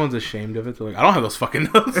 Everyone's ashamed of it. They're like, I don't have those fucking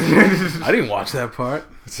notes. I didn't watch that part.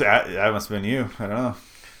 That must have been you. I don't know.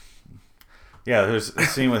 Yeah, there's a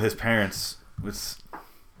scene with his parents. With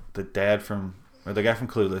the guy from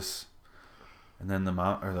Clueless, and then the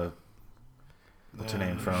mom, or the what's her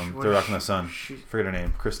name from Third Rock from the Sun? Forget her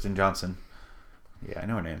name. Kristen Johnson. Yeah, I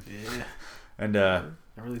know her name. Yeah. And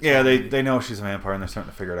Really they know she's a vampire, and they're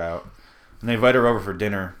starting to figure it out. And they invite her over for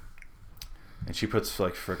dinner, and she puts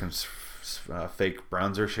like freaking fake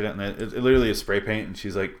bronzer shit in, and it literally is spray paint, and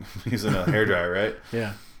she's like using a hairdryer, right?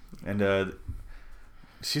 Yeah. And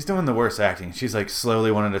she's doing the worst acting. She's like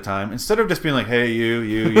slowly one at a time, instead of just being like, "Hey,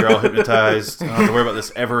 you're all hypnotized. I don't have to worry about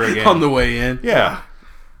this ever again." On the way in. Yeah.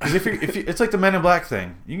 Because if it's like the Men in Black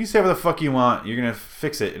thing, you can say whatever the fuck you want. You're gonna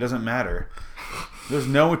fix it. It doesn't matter. There's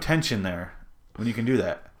no tension there when you can do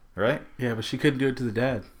that, right? Yeah, but she couldn't do it to the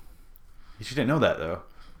dad. She didn't know that though.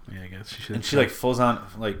 Yeah, I guess she should. And she like fulls on,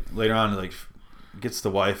 like later on, like gets the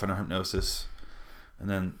wife under hypnosis, and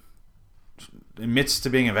then admits to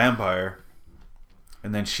being a vampire,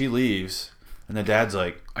 and then she leaves, and the dad's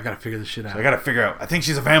like, I gotta figure this shit out. I gotta figure out. I think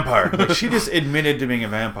she's a vampire. Like she just admitted to being a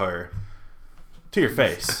vampire to your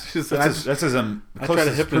face. She said, That's as I try to close as proof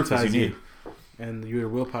as hypnotize you you, need. and your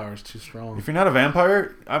willpower is too strong. If you're not a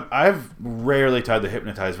vampire, I've rarely tried to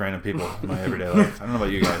hypnotize random people in my everyday life. I don't know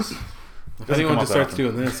about you guys. If anyone just starts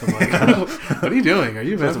doing this, I'm like, what are you doing? Are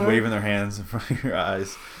you a Just vampire? waving their hands in front of your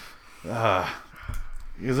eyes.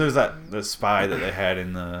 Because there's the spy that they had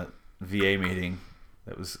in the VA meeting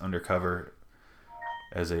that was undercover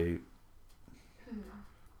as a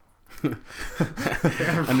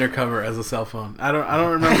Undercover as a cell phone. I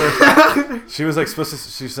don't remember. She was like supposed to.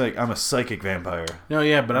 She's like, I'm a psychic vampire. No,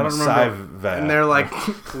 yeah, but I don't remember. And they're like,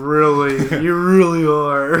 really? You really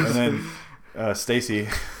are. And then Stacy,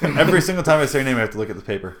 every single time I say her name, I have to look at the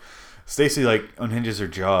paper. Stacy like unhinges her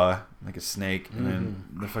jaw like a snake, and then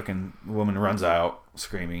the fucking woman runs out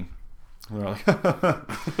screaming. And they're like,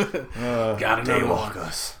 Got another daywalk one.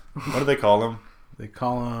 us. What do they call them? They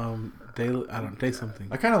call them day something.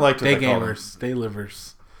 I kind of liked what Day they called them. gamers, day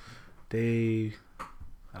livers, day.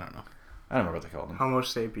 I don't know. I don't remember what they called them. Homo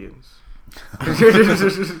sapiens.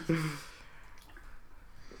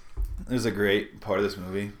 There's a great part of this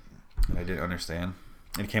movie that I didn't understand.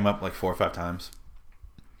 It came up like 4 or 5 times.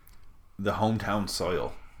 The hometown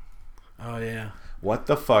soil. Oh yeah. What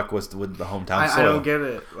the fuck was with the hometown soil? I don't get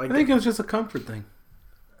it. Like, I think it was just a comfort thing.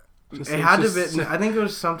 it had to be. I think it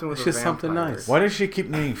was something with it's a just something vampire. nice. Why does she keep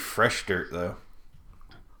needing fresh dirt though?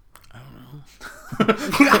 I don't know.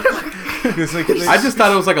 It's like, I just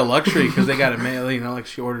thought it was like a luxury because they got it mail. You know, like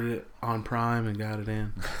she ordered it on Prime and got it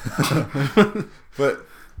in. But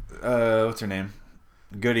what's her name?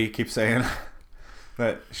 Goody keeps saying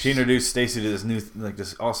that she introduced Stacy to this new, like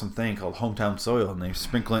this awesome thing called hometown soil, and they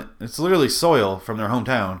sprinkle it. It's literally soil from their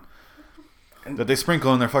hometown that they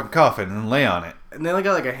sprinkle in their fucking coffin and lay on it. And they only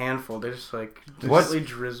got like a handful. They just like What? gently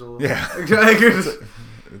drizzle. Yeah.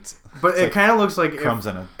 But it like kind of looks like crumbs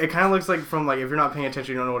in it. It kind of looks like from like if you're not paying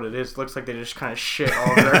attention, you don't know what it is. It looks like they just kind of shit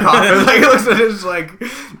all over their coffin. Like it looks like it's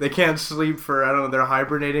like they can't sleep for I don't know. They're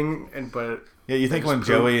hibernating, but Yeah, you think just when poop.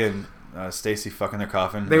 Joey and Stacy fucking their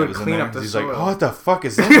coffin, They that would was in clean there, up the he's soil. like, oh, what the fuck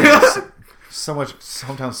is this? So much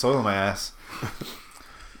hometown soil in my ass.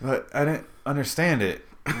 But I didn't understand it.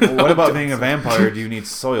 Well, what about being a vampire do you need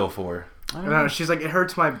soil for? I I don't don't know, know. she's like it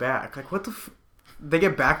hurts my back. Like what the? They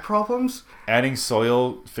get back problems. Adding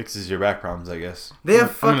soil fixes your back problems, I guess. They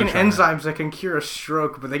have I'm gonna fucking try enzymes that can cure a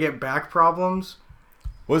stroke, but they get back problems.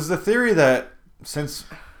 Was the theory that since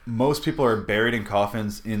most people are buried in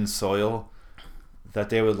coffins in soil,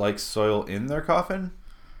 that they would like soil in their coffin?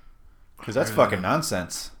 Because that's Really? fucking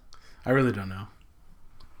nonsense. I really don't know.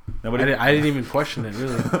 Nobody. I didn't even question it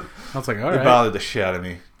really. I was like, all It right. bothered the shit out of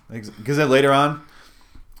me. Because then later on,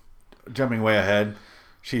 jumping way ahead,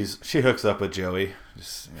 she hooks up with Joey.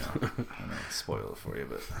 Just I don't know, spoil it for you,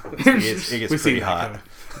 but it gets We've pretty seen that hot.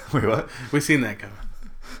 Wait, what? We've seen that coming.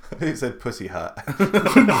 He said pussy hot.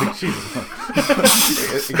 Like,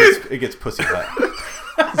 Jesus. It gets pussy hot.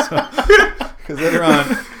 Because later on,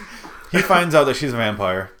 he finds out that she's a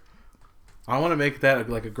vampire. I want to make that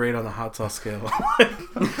like a grade on the hot sauce scale.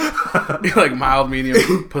 Like mild,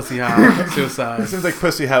 medium, pussy hot, suicide. It seems like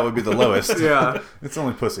pussy hot would be the lowest. Yeah. It's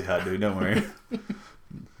only pussy hot, dude. Don't worry.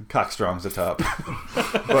 Cockstrong's the top.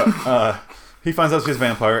 But he finds out she's a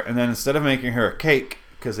vampire, and then instead of making her a cake,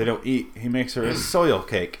 because they don't eat, he makes her a soil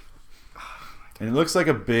cake. And it looks like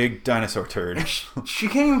a big dinosaur turd. She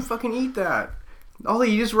can't even fucking eat that. All they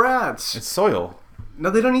eat is rats. It's soil. No,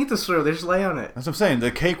 they don't eat the soil. They just lay on it. That's what I'm saying.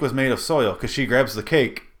 The cake was made of soil, because she grabs the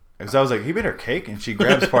cake. Because I was like, he made her cake, and she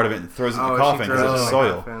grabs part of it and throws it in the coffin because it's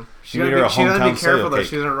soil. She made her gotta a be hometown careful soil though. cake.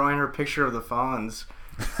 She doesn't ruin her picture of the Fonz.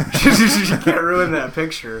 She can't ruin that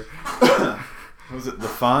picture. Was it the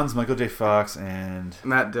Fonz, Michael J. Fox, and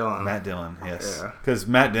Matt Dillon. Matt Dillon? Yes, Yeah. because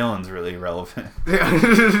Matt Dillon's really relevant. Yeah.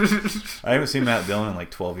 I haven't seen Matt Dillon in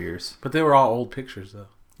like 12 years. But they were all old pictures, though.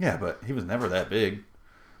 Yeah, but he was never that big.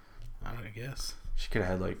 I guess. She could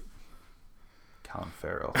have had like Colin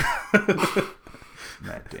Farrell,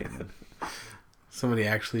 Matt Damon, Somebody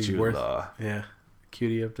actually Jude worth. Law, Yeah,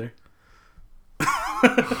 cutie up there.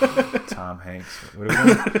 Tom Hanks. What are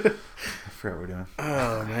we doing? I forgot what we're doing.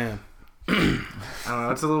 Oh man. I don't know.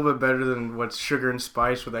 It's a little bit better than what's Sugar and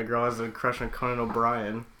Spice, where that girl has a crush on Conan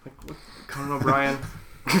O'Brien. Like, what? Conan O'Brien?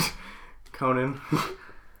 Conan.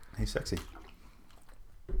 He's sexy.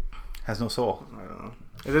 Has no soul. I don't know.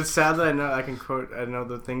 Is it sad that I know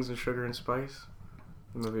the things in Sugar and Spice?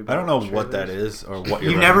 The movie I don't know about what that cheerleaders. is or what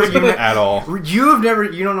you're You at all. You don't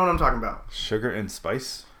know what I'm talking about. Sugar and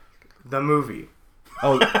Spice? The movie.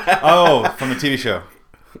 Oh, from the TV show.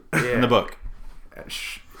 Yeah. In the book.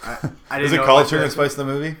 I didn't Is it know called like Sugar that. and Spice the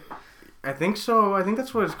movie? I think so. I think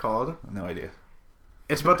that's what it's called. No idea.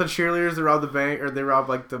 It's about the cheerleaders that rob the bank, or they rob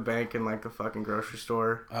like the bank and like the fucking grocery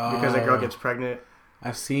store because that girl gets pregnant.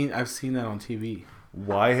 I've seen that on TV.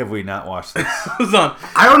 Why have we not watched this? It was on.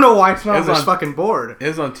 I don't know why it's not It on was this on- fucking board. It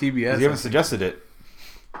was on TBS. You haven't suggested it.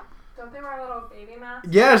 Don't they wear little baby masks?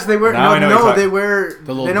 Yes, they wear. Now I know No, you're talking- they wear.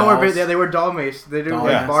 The little they don't wear. dolls. Yeah, they wear doll masks. They do Doll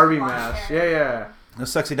like masks. Barbie Blonde masks. hair. Yeah. No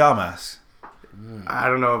sexy doll masks. I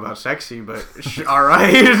don't know about sexy, but all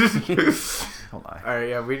right. Don't lie. All right,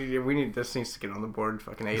 yeah, we need this needs to get on the board,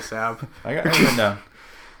 fucking ASAP. I got it written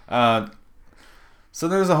down. So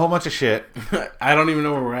there's a whole bunch of shit. I don't even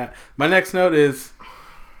know where we're at. My next note is,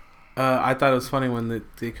 I thought it was funny when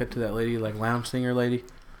they cut to that lady, like lounge singer lady,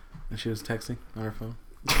 and she was texting on her phone.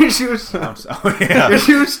 She was. Oh, yeah.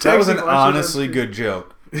 She was That was an texting while she was honestly on- good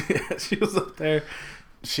joke. Yeah, she was up there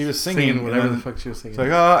She was singing singing whatever and the fuck she was singing. it's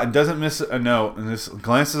like, oh, and doesn't miss a note, and just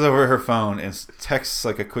glances over her phone and texts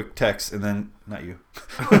like a quick text, and then not you.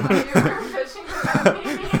 You were fishing for that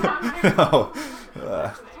baby on my No,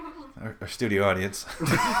 phone. our studio audience.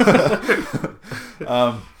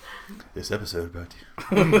 This episode brought to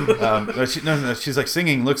you. No, she's like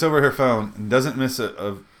singing, looks over her phone, and doesn't miss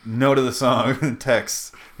a note of the song, and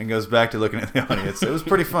texts, and goes back to looking at the audience. It was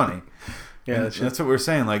pretty funny. Yeah, And that's what we're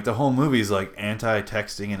saying. Like the whole movie's like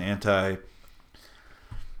anti-texting and anti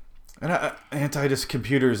just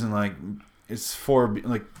computers, and like it's for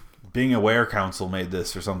like being aware council made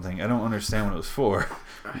this or something. I don't understand what it was for.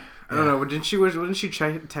 I don't know. Wasn't she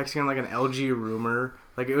texting on like an LG rumor?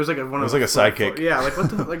 Like it was like one It was of like a sidekick. Yeah, like what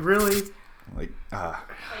the like really? Like I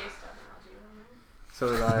used to have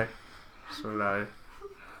So did I. So did I. I like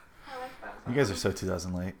that. you guys are so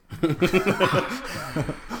 2000 late.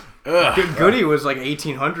 Goody was like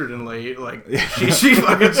 1800 and late. Like she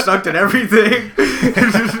fucking sucked at everything.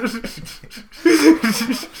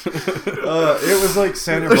 It was like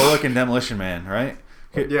Sandra Bullock and Demolition Man, right?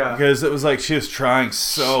 Yeah. Because it was like she was trying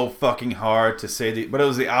so fucking hard to say but it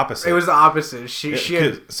was the opposite. It was the opposite. She had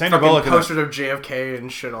 'cause Sandra fucking Bullock and posters of JFK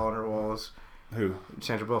and shit all on her walls. who?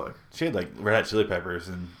 Sandra Bullock. She had like Red Hot Chili Peppers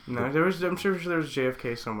and No, I'm sure there was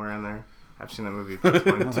JFK somewhere in there. I've seen that movie I don't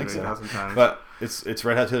think 20,000 so. times. But it's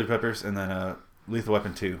Red Hot Chili Peppers and then Lethal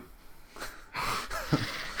Weapon 2.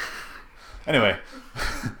 Anyway,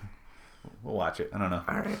 we'll watch it. I don't know.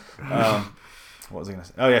 All right. What was I gonna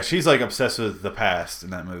say? Oh yeah, she's like obsessed with the past in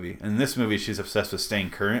that movie. In this movie, she's obsessed with staying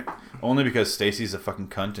current, only because Stacy's a fucking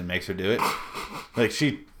cunt and makes her do it. Like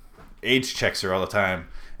she age checks her all the time,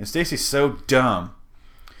 and Stacy's so dumb.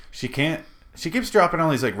 She can't. She keeps dropping all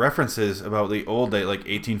these like references about the old day, like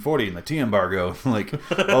 1840 and the tea embargo, like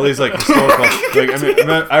all these like historical.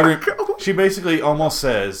 Like she basically almost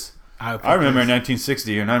says, "I remember in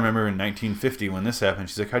 1960 and I remember in 1950 when this happened."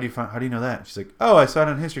 She's like, "How do you know that?" She's like, "Oh, I saw it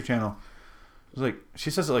on History Channel." It was like she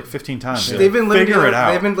says it like 15 times. They've been living Figure together. it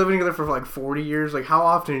out. They've been living together for like 40 years. Like, how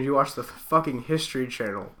often do you watch the fucking History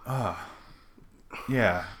Channel?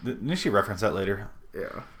 Yeah, didn't she reference that later?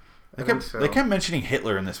 Yeah. They kept mentioning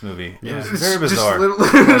Hitler in this movie. Yeah. It was very bizarre.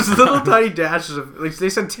 Just little tiny dashes of like they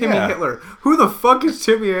said Timmy Yeah. Hitler. Who the fuck is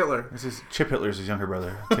Timmy Hitler? This is Chip Hitler's his younger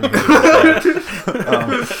brother. Timmy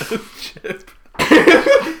Hitler's dad.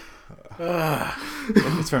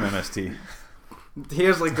 It's from MST. He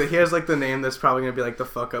has like the name that's probably gonna be like the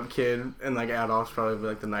fuck up kid, and like Adolf's probably be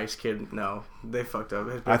like the nice kid. No, they fucked up.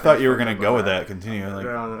 I thought you were gonna go with that. Continue. I Like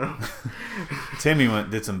don't know. Timmy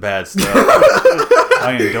did some bad stuff.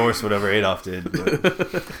 I endorse whatever Adolf did.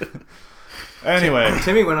 But... Anyway,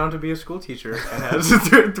 Timmy went on to be a school teacher and has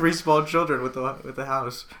 3 small children with a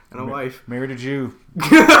house and a wife. married a Jew.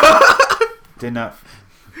 Did not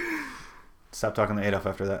stop talking to Adolf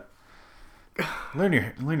after that. Learn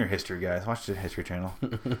your history, guys. Watch the History Channel.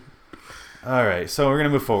 All right, so we're gonna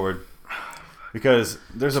move forward because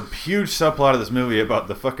there's a huge subplot of this movie about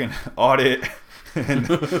the fucking audit, and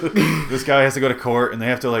this guy has to go to court, and they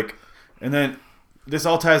have to like, and then this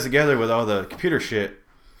all ties together with all the computer shit,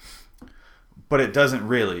 but it doesn't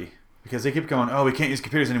really because they keep going, oh, we can't use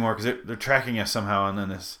computers anymore because they're tracking us somehow, and then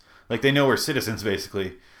this like they know we're citizens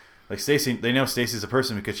basically. Like Stacy, they know Stacy's a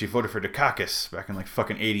person because she voted for Dukakis back in like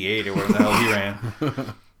fucking '88 or whatever the hell he ran.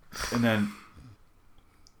 And then,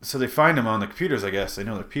 so they find them on the computers. I guess they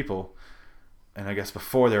know they're people, and I guess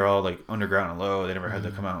before they're all like underground and low. They never had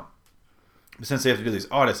to come out. But since they have to do these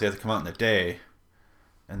audits, they have to come out in the day,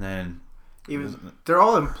 and then They're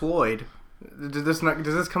all employed. Does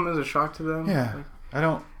this come as a shock to them? yeah, Like, I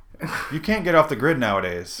don't. You can't get off the grid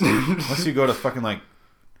nowadays unless you go to fucking like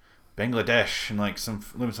Bangladesh and like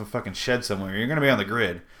live in some fucking shed somewhere. You're gonna be on the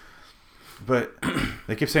grid. But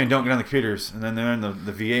they keep saying don't get on the computers, and then they're in the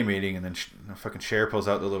VA meeting, and then fucking Cher pulls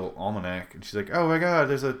out the little almanac, and she's like, "Oh my God,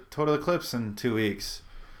 there's a total eclipse in 2 weeks."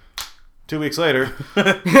 2 weeks later,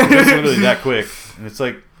 it's literally that quick, and it's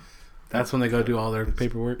like That's when they go do all their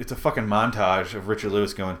paperwork. it's a fucking montage of Richard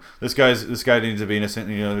Lewis going, "This guy needs to be innocent,"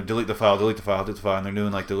 and, delete the file, and they're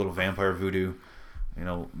doing like the little vampire voodoo,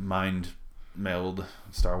 mind meld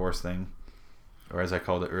Star Wars thing, or as I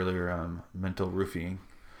called it earlier, mental roofing.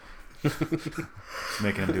 Just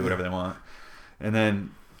making them do whatever they want. And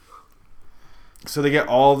then so they get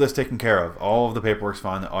all of this taken care of. All of the paperwork's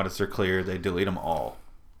fine. The audits are clear. They delete them all.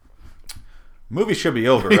 Movie should be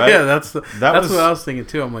over, right? Yeah, that's what I was thinking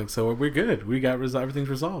too. I'm like, so we're good. We got everything's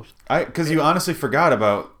resolved. Because you honestly forgot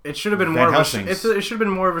about it should have been Van more of Helsing's. it should have been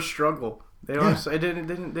more of a struggle. They Yeah. honestly, they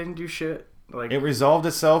didn't do shit. Like it resolved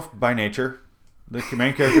itself by nature. The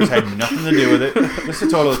main characters had nothing to do with it. Just a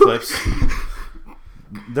total eclipse.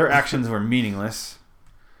 Their actions were meaningless.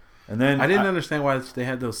 And then I didn't understand why they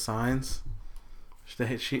had those signs.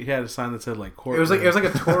 She had a sign that said like court. it was like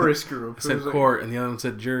a tourist group. It said was like, court, and the other one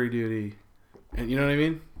said jury duty. And you know what I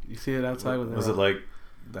mean? You see it outside with was it like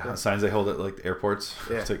the signs they hold at like the airports?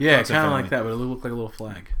 Yeah. It's like yeah, Johnson kind of family. like that, but it looked like a little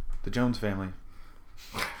flag. The Jones family.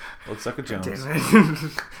 Let's suck a Jones. Damn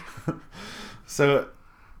it. So,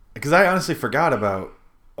 because I honestly forgot about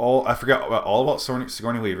all about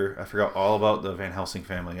Sigourney Weaver. I forgot all about the Van Helsing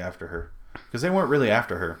family after her, because they weren't really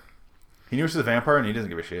after her. He knew she was a vampire, and he doesn't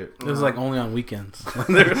give a shit. It was like only on weekends.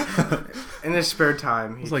 In his spare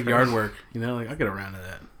time, It's like yard work, like I get around to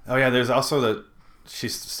that. Oh yeah, there's also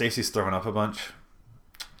Stacy's throwing up a bunch.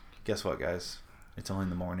 Guess what, guys? It's only in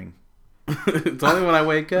the morning. It's only when I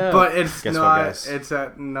wake up. But it's Guess what, not. guys? It's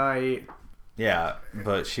at night. Yeah,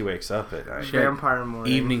 but she wakes up at night. She had Vampire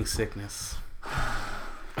morning. evening sickness.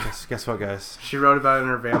 Guess what, guys? She wrote about it in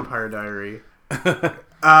her vampire diary.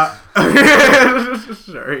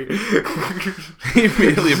 Sorry. He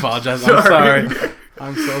immediately apologized. I'm sorry.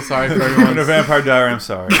 I'm so sorry for everyone. In a vampire diary, I'm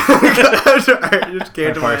sorry. Sorry, just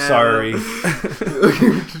came to my Vampire, head. sorry.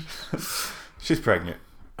 She's pregnant.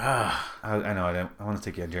 I know. I want to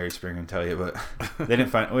take you on Jerry Springer and tell you, but we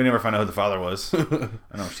never find out who the father was.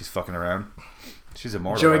 I know she's fucking around. She's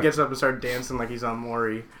immortal. Joey right? gets up and starts dancing like he's on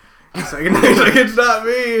Maury. He's like, it's not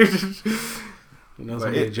me. Who knows But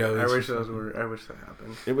how many Joeys? I wish that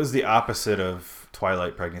happened. It was the opposite of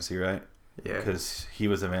Twilight pregnancy, right? Yeah. Because he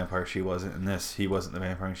was a vampire, she wasn't. In this, he wasn't the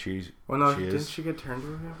vampire, and she Didn't is. she get turned to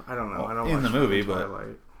a vampire? I don't know. I don't In watch the movie, but-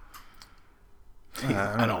 Twilight.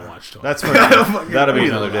 I don't watch Twilight. That's for fucking that'll be know.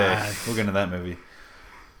 another day. Lie. We'll get into that movie.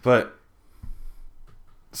 But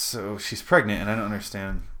so she's pregnant, and I don't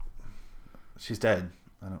understand. She's dead.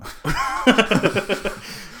 I don't.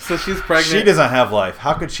 So she's pregnant. She doesn't have life.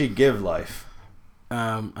 How could she give life?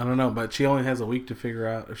 I don't know, but she only has a week to figure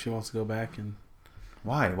out if she wants to go back. And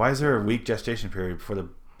Why? Why is there a week gestation period before the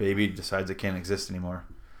baby decides it can't exist anymore?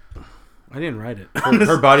 I didn't write it.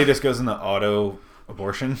 Her body just goes into auto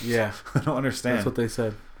abortion. Yeah, I don't understand. that's what they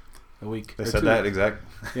said. A week. They Or said 2 that weeks. exact.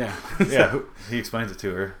 Yeah. Yeah, he explains it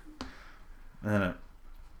to her, and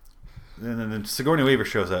then Sigourney Weaver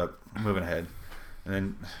shows up. Moving ahead, and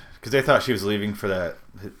then because they thought she was leaving for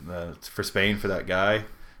for Spain for that guy,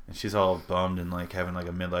 and she's all bummed and like having like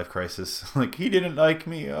a midlife crisis. Like he didn't like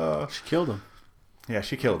me. She killed him. Yeah,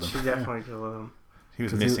 she killed him. She definitely killed him.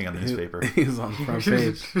 He was missing on the newspaper. He was on the front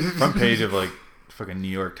page. Front page of like fucking New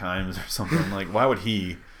York Times or something. Like, why would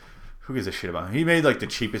he? Who gives a shit about him? He made like the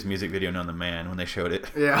cheapest music video known to man when they showed it.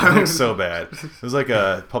 Yeah. It was so bad. It was like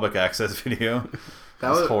a public access video. That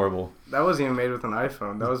was horrible. That wasn't even made with an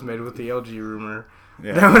iPhone. That was made with the LG rumor.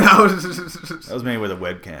 Yeah. That was made with a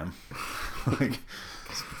webcam. Like,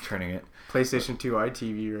 turning it. PlayStation 2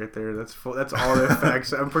 iTV right there. That's full. That's all the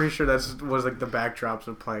effects. I'm pretty sure was like the backdrops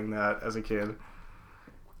of playing that as a kid.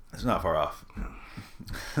 It's not far off.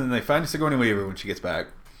 And they find Sigourney Weaver when she gets back.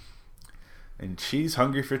 And she's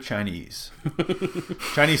hungry for Chinese.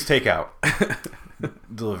 Chinese takeout.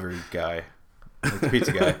 Delivery guy. Like the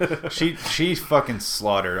pizza guy. She fucking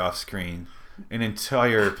slaughtered off screen an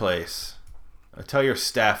entire place. Entire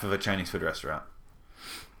staff of a Chinese food restaurant.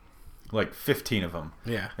 Like 15 of them.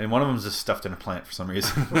 Yeah. And one of them is just stuffed in a plant for some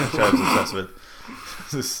reason. Which I was obsessed with.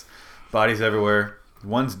 Just bodies everywhere.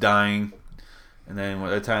 One's dying. And then by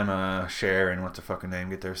the time Cher and what's her fucking name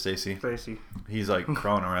get there, Stacy. He's like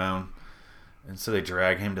crawling around. And so they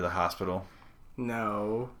drag him to the hospital.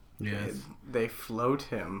 No. Yes. They float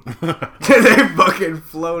him. They fucking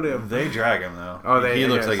float him. They drag him though. Oh, he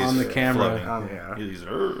looks like on he's the camera. Yeah. He's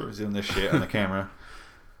doing this shit on the camera.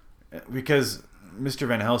 Because Mr.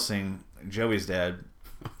 Van Helsing, Joey's dad,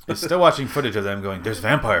 is still watching footage of them going, "There's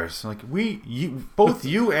vampires." I'm like, both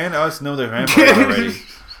you and us know there's vampires already.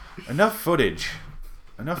 Enough footage.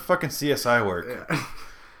 Enough fucking CSI work. Yeah.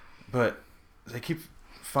 But they keep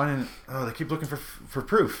finding. Oh, they keep looking for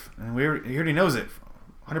proof, and he already knows it,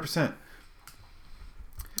 100%.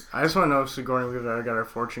 I just want to know if Sigourney Weaver ever got her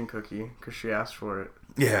fortune cookie because she asked for it.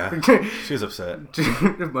 Yeah, she was upset.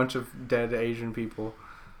 A bunch of dead Asian people.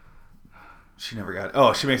 She never got it.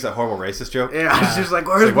 Oh, she makes that horrible racist joke. Yeah, she's just like,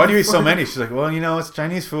 why do you eat so many? She's like, well, it's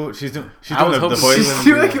Chinese food. She's doing the voice.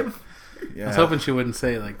 I was hoping she wouldn't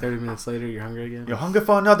say it like 30 minutes later, you're hungry again. You're hungry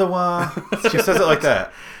for another one. She says it like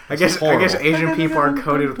that. I guess Asian people are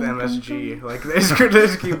coded with MSG. Like they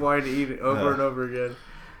just keep wanting to eat it over and over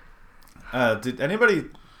again. Did anybody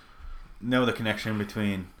know the connection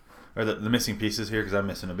between, or the missing pieces here? Because I'm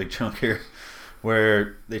missing a big chunk here,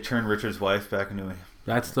 where they turn Richard's wife back into.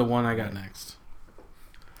 That's the one I got next.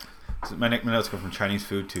 So my notes go from Chinese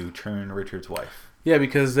food to turn Richard's wife. Yeah,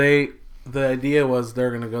 because the idea was they're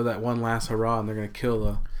going to go that one last hurrah and they're going to kill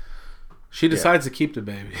the... She decides to keep the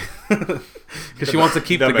baby. Because she wants to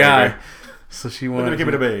keep the guy. Baby. So she wants to keep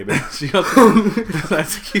it a baby. She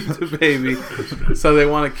decides to keep the baby. So they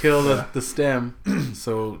want to kill the stem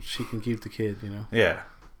so she can keep the kid, Yeah.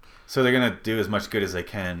 So they're going to do as much good as they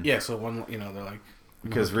can. Yeah, so one, they're like...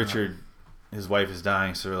 Because Richard, his wife is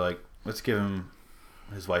dying, so they're like, let's give him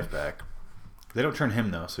his wife back. They don't turn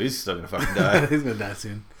him, though, so he's still going to fucking die. He's going to die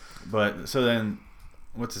soon. But so then,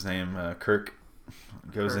 what's his name? Kirk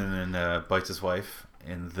goes in and bites his wife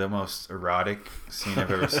in the most erotic scene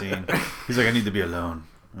I've ever seen. He's like, I need to be alone.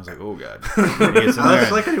 I was like, oh god. I just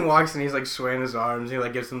like when he walks and he's like swaying his arms. And he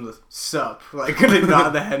like gives him the sup, like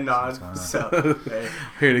the head nod. Sup. Hey.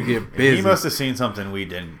 Here to get busy. He must have seen something we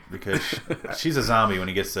didn't because she's a zombie when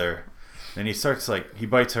he gets there. And he starts he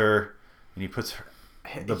bites her and he puts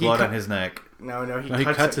the blood on his neck. No, he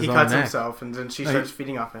cuts himself, and then she starts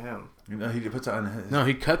feeding off of him. He puts it on his... No,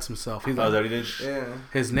 he cuts himself. He's that he did? Yeah.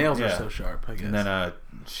 His nails are so sharp, I guess. And then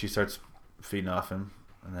she starts feeding off him,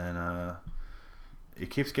 and then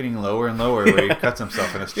it keeps getting lower and lower where he cuts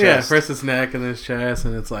himself in his chest. Yeah, first his neck and his chest,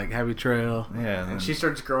 and it's like heavy trail. Yeah, and she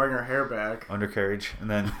starts growing her hair back. Undercarriage, and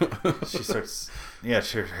then she starts... Yeah,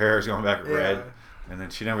 her hair is going back red, and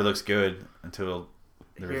then she never looks good until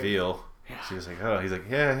the reveal. She was like, oh, he's like,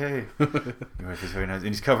 yeah, hey. Your wife is very nice. And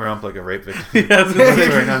he's covering up like a rape victim. Yeah,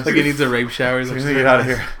 very nice. Like he needs a rape shower. He's like, get out of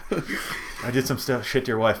here. I did some shit to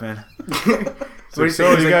your wife, man. So,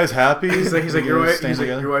 you guys happy? He's like, your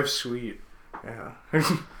wife's sweet. Yeah.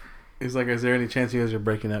 He's like, is there any chance you guys are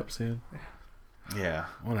breaking up soon? Yeah.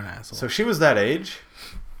 What an asshole. So she was that age.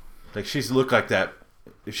 Like, she's looked like that.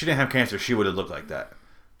 If she didn't have cancer, she would have looked like that.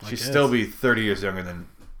 She'd still be 30 years younger than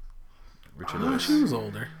Richard Lewis. She was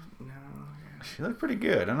older. She looked pretty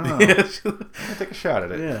good. I don't know. Yeah, I'm gonna take a shot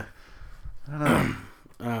at it. Yeah. I don't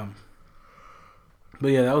know. But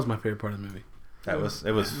yeah, that was my favorite part of the movie. It was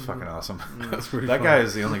fucking awesome. That fun. Guy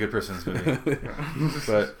is the only good person in this movie.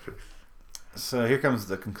 But so here comes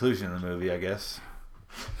the conclusion of the movie, I guess.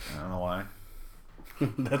 I don't know why.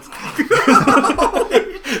 That's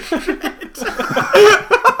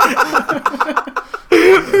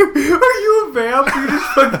Are you a vamp? You just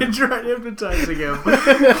fucking tried hypnotizing him.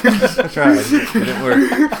 I tried. It didn't work.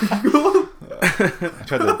 I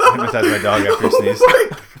tried to hypnotize my dog after he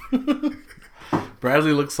sneezed.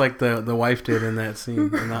 Bradley looks like the wife did in that scene,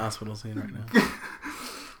 in the hospital scene right now.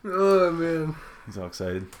 Oh man. He's all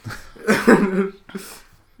excited.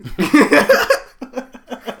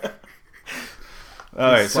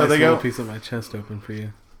 All right, so Slice they a go. little piece of my chest open for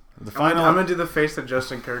you. The I'm final. gonna do the face that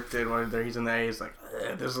Justin Kirk did when he's in there. He's like,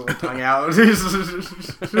 there's a little tongue out.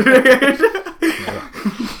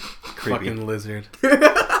 Creepy. Fucking lizard.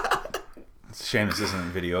 It's a shame this isn't a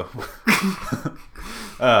video.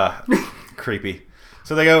 Creepy.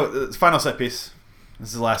 So they go. Final set piece. This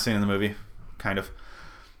is the last scene in the movie, kind of.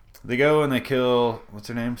 They go and they kill. What's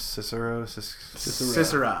her name? Cicero.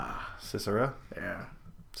 Cicera. Cicero. Yeah.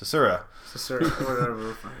 Cicero. Cicera.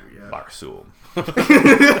 Whatever. Yeah. Barsoom.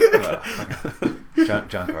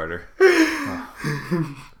 John Carter. Oh.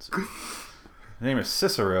 The name is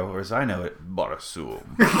Cicero, or as I know it, Barsoom.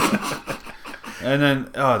 And then,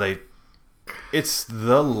 it's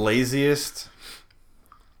the laziest,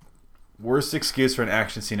 worst excuse for an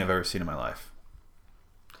action scene I've ever seen in my life.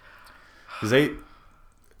 Because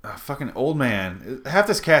a fucking old man, half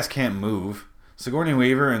this cast can't move. Sigourney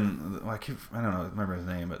Weaver and, I don't know, remember his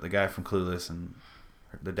name, but the guy from Clueless and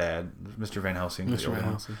the dad, Mr. Van Helsing. Mr. Van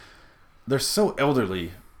Helsing. They're so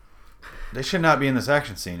elderly. They should not be in this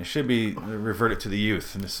action scene. It should be reverted to the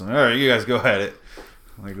youth. And just, all right, you guys go at it.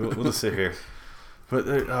 Like, we'll just sit here. But,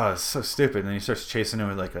 it's so stupid. And then he starts chasing him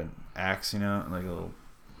with, like, an axe, like a little,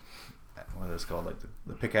 what is it called? Like,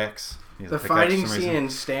 the pickaxe. The fighting scene in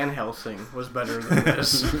Stan Helsing was better than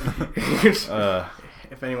this.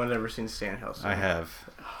 If anyone's ever seen Stan Helsing. I have.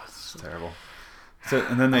 Oh, it's terrible. So,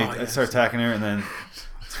 and then they start attacking her, and then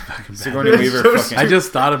Sigourney Weaver fucking... I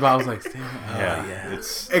just thought about it. I was like, damn. Yeah.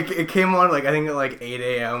 It came on, like, I think at, like, 8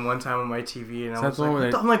 a.m. one time on my TV, and I was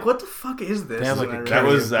like, I'm like, what the fuck is this? That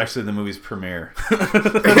was actually the movie's premiere. They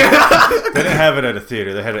didn't have it at a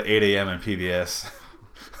theater. They had it at 8 a.m. on PBS.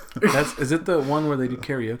 Is it the one where they do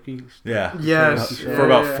karaoke? Yeah. Yes. For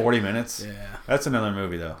about 40 minutes. Yeah. That's another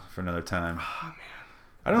movie, though, for another time. Oh, man.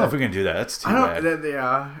 I don't know if we can do that. That's too bad.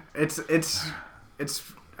 Yeah. It's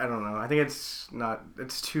I don't know. I think it's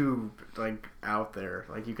too, like, out there.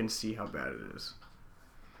 Like, you can see how bad it is.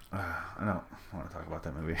 I don't want to talk about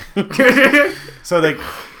that movie. So they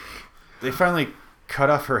finally cut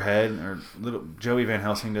off her head, or little Joey Van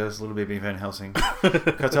Helsing does, little baby Van Helsing,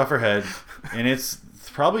 cuts off her head, and it's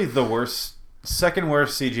probably the second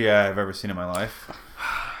worst CGI I've ever seen in my life.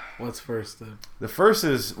 What's first? The first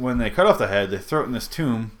is when they cut off the head, they throw it in this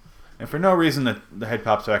tomb, and for no reason the head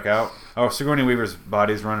pops back out. Oh, Sigourney Weaver's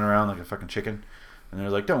body's running around like a fucking chicken. And they're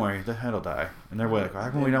like, don't worry, the head will die. And they're like, how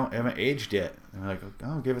come we haven't aged yet? And they're like,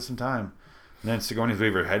 oh, give it some time. And then Sigourney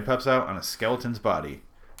Weaver's head pops out on a skeleton's body.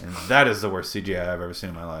 And that is the worst CGI I've ever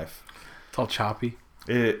seen in my life. It's all choppy.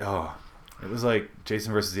 It was like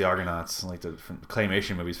Jason versus the Argonauts, like the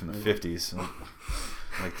claymation movies from the 50s.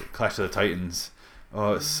 Like the Clash of the Titans.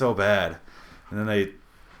 Oh, it's so bad. And then they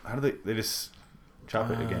just chop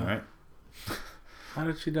it again, right? How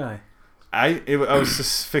did she die? I was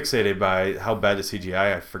just fixated by how bad the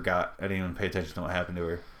CGI. I forgot. I didn't even pay attention to what happened to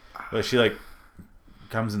her. But she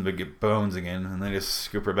comes in to get bones again, and they just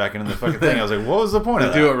scoop her back into the fucking thing. I was like, what was the point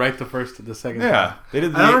of that? They do it right the second time. Yeah, they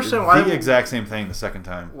did I don't understand why the exact same thing the second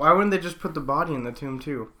time. Why wouldn't they just put the body in the tomb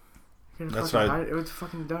too? That's right. It was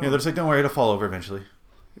fucking dumb. Yeah, they're just like, don't worry, it'll fall over eventually.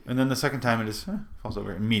 And then the second time, it just falls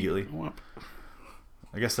over immediately.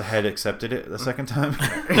 I guess the head accepted it the second time.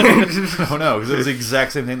 Oh no, because it was the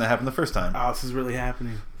exact same thing that happened the first time. Oh, this is really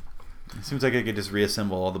happening. It seems like I could just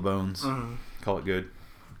reassemble all the bones, call it good.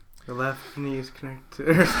 The left knee is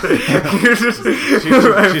connected. She's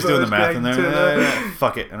doing the math in there.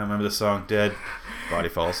 Fuck it. And I remember the song, Dead, Body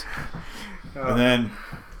Falls. And then,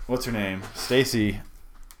 what's her name? Stacy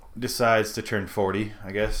decides to turn 40,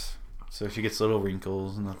 I guess. So she gets little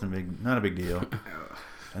wrinkles, not a big deal.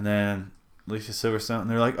 And then Alicia Silverstone, and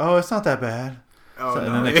they're like, oh, it's not that bad.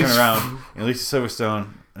 And then they turn around, and Alicia Silverstone,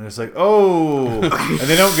 and it's like, oh. And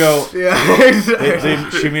they don't go. Yeah,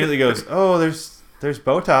 exactly. She immediately goes, oh, there's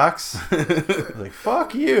Botox. I was like,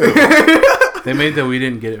 fuck you. They made the we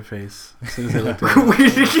didn't get it face as soon as they looked at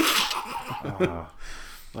it.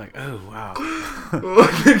 Like, oh, wow.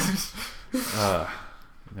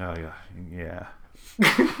 Yeah.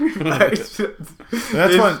 That's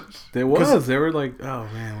one. There was. They were like, oh,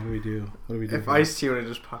 man, what do we do? If Ice-T would have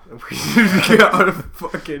just popped up, I would have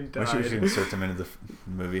fucking died. We should insert them into the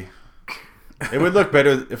movie. It would look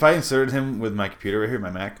better if I inserted him with my computer right here,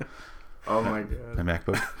 my Mac. Oh my god. My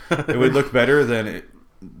MacBook. It would look better than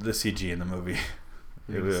the CG in the movie.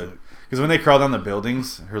 It would. Because when they crawl down the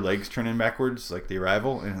buildings, her legs turn in backwards, like The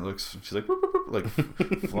Arrival, and it looks. She's like, whoop, whoop,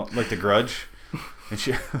 whoop, like The Grudge. And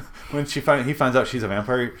he finds out she's a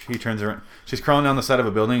vampire, he turns around. She's crawling down the side of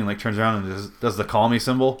a building and turns around and does the call me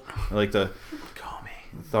symbol, like the call me.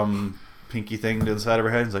 thumb pinky thing to the side of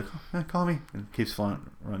her head. He's like, call me. And keeps flying,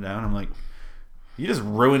 run down. I'm like, you just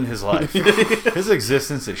ruined his life. His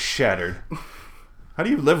existence is shattered. How do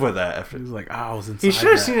you live with that after? He was like, I was inside. He should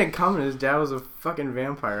have that. seen it coming. His dad was a fucking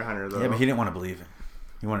vampire hunter, though. Yeah, but he didn't want to believe it.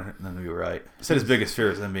 He wanted them to be right. He said his biggest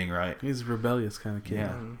fear is them being right. He's a rebellious kind of kid.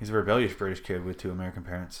 Yeah, he's a rebellious British kid with 2 American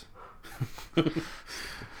parents.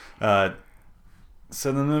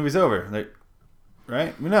 So the movie's over. Like,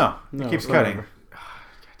 right? No, No, it keeps whatever. cutting.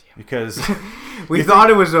 Because We thought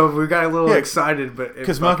it was over. We got a little excited, but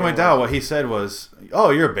because Malcolm McDowell, what he said was, "Oh,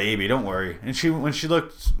 you're a baby. Don't worry." And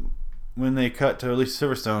when they cut to Alicia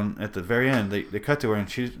Silverstone at the very end, they cut to her and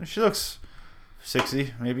she looks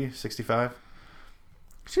 60, maybe 65.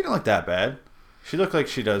 She didn't look that bad. She looked like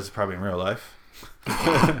she does probably in real life.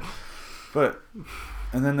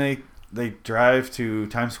 And then they drive to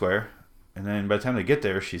Times Square, and then by the time they get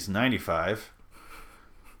there, she's 95.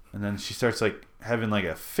 And then she starts like having like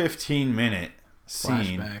a 15-minute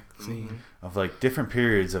scene Flashback scene. of like different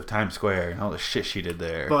periods of Times Square and all the shit she did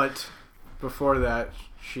there. But before that,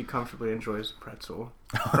 she comfortably enjoys a pretzel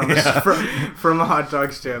Yeah. from a hot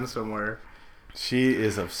dog stand somewhere. She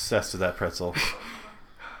is obsessed with that pretzel.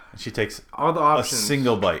 And she takes All the a options.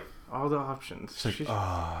 single bite. All the options. She's like,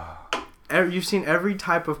 oh. You've seen every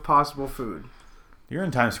type of possible food. You're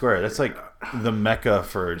in Times Square. That's like the mecca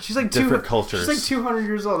for She's like different cultures. She's like 200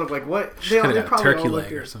 years old. I'm like, what? She could they have got a probably turkey all look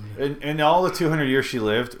leg or good. something. In all the 200 years she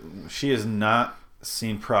lived, she has not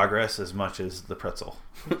seen progress as much as the pretzel.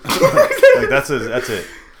 Like that's it.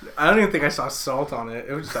 I don't even think I saw salt on it.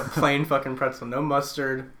 It was just a plain fucking pretzel. No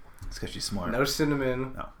mustard. It's because she's smart. No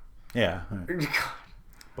cinnamon. Yeah.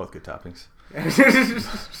 Both good toppings.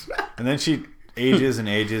 And then she ages and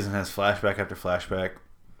ages and has flashback after flashback.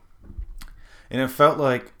 And it felt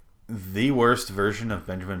like the worst version of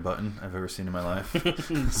Benjamin Button I've ever seen in my life.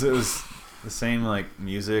 So it was the same like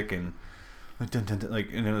music and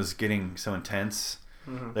and it was getting so intense.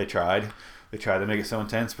 Mhm. They tried to make it so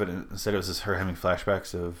intense, but instead it was just her having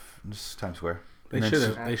flashbacks of just Times Square. They And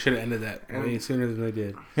then should have ended that way sooner than they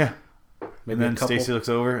did. Yeah. Maybe And then a couple. Stacy looks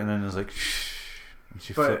over and then is like, shh. And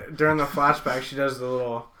she But during the flashback, she does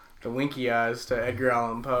the winky eyes to Edgar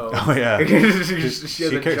Allan Poe. Oh yeah. she has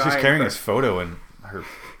She's carrying his photo in her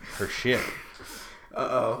shit.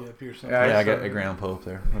 Uh-oh. Yeah, I got saw a Graham Poe up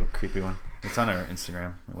there, a little creepy one. It's on our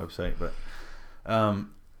Instagram website, but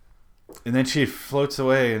and then she floats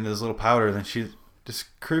away into this little powder, and then she just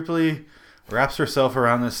creepily wraps herself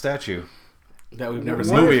around this statue. That we've never What?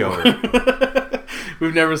 seen. Movie over.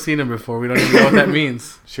 We've never seen him before. We don't even know what that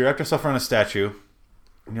means. She wrapped herself around a statue,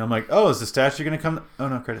 and I'm like, oh, is the statue gonna come? Oh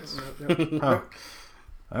no, credits. Oh,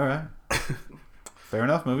 all right, fair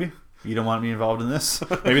enough. Movie. You don't want me involved in this?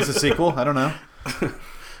 Maybe it's a sequel. I don't know.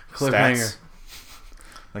 Cliffhanger. Stats.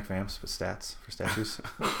 Like vamps, but stats for statues.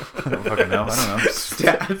 I don't fucking know. I don't know.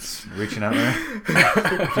 Stats. Reaching out there.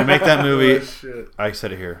 If you make that movie, Oh, shit. I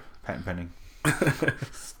said it here. Patent pending.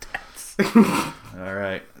 All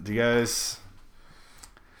right. Do you guys?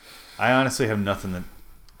 I honestly have nothing that.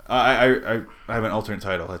 I have an alternate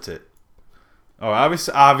title. That's it. Oh,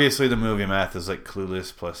 obviously the movie math is like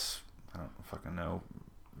Clueless plus I don't fucking know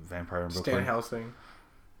Vampire in Brooklyn. Stan Helsing.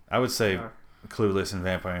 I would say Uh, Clueless and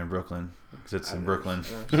Vampire in Brooklyn because it's in I've Brooklyn.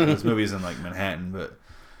 never This movie's in like Manhattan, but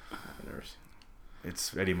I've never seen-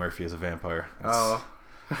 it's Eddie Murphy as a vampire. Oh.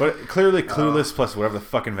 But clearly Clueless plus whatever the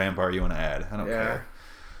fucking vampire you want to add. I don't Yeah. care.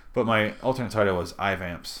 But my alternate title was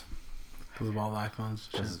iVamps. Because of all the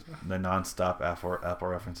iPhones. Which is the non-stop Apple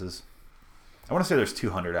references. I want to say there's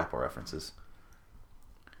 200 Apple references.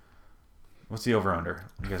 What's the over-under?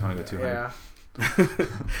 You guys want to go 200? Yeah.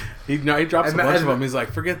 He drops a I- bunch I- of them. He's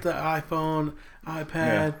like, forget the iPhone,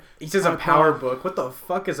 iPad. He says a iPod. power book. What the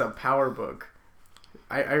fuck is a power book?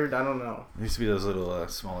 I don't know. It used to be those little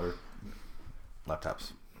smaller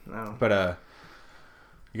laptops. No. But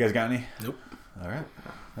you guys got any? Nope. All right.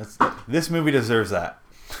 This movie deserves that.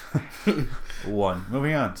 1.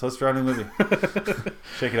 Moving on. So let's draw a new movie.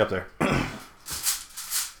 Shake it up there.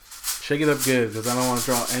 Shake it up good, because I don't want to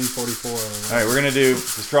draw N44. All right, we're gonna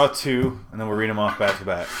just draw 2, and then we'll read them off back to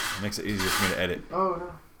back. It makes it easier for me to edit. Oh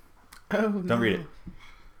no. Oh, Don't read it.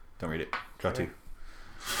 Don't read it. Draw 2.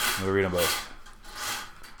 We'll read them both.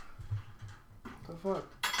 What the fuck?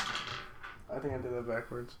 I think I did that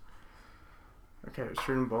backwards. Okay,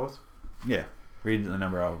 shoot them both. Yeah. Read the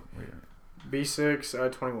number. I'll read it.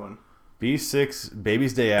 B6, 21. B6,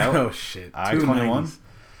 Baby's Day Out. Oh, shit. I-21.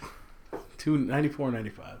 294,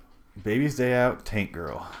 95. Baby's Day Out, Tank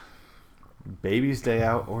Girl. Baby's Day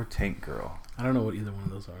Out or Tank Girl. I don't know what either one of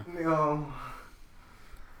those are. No.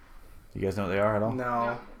 You guys know what they are at all?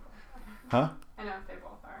 No. Huh? I know if they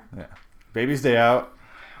both are. Yeah. Baby's Day Out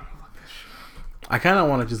I kind of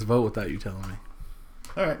want to just vote without you telling me.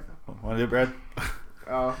 All right. Want to do it, Brad?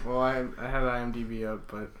 Oh, well, I had IMDb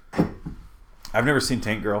up, but I've never seen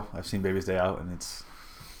Tank Girl. I've seen Baby's Day Out, and it's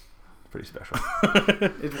pretty special.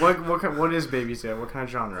 what is Baby's Day? What kind of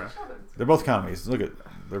genre? They're both comedies. Look at,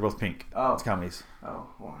 they're both pink. Oh. It's comedies. Oh,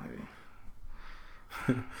 well, maybe.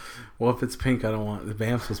 Well, if it's pink, I don't want the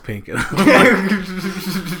Vamps was pink.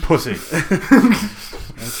 Pussy.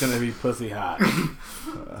 It's gonna be pussy hot.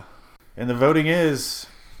 And the voting is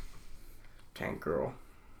Tank Girl.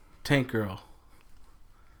 Tank Girl.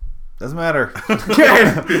 doesn't matter.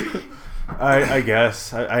 I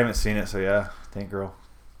guess I haven't seen it, so yeah, Tank Girl.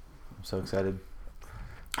 I'm so excited.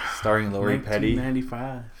 Starring Lori Petty.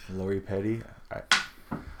 1995. Lori Petty.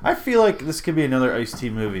 I feel like this could be another Ice-T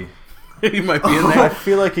movie. He might be in I there.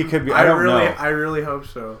 feel like he could be. I don't know. I really hope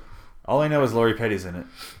so. All I know is Lori Petty's in it.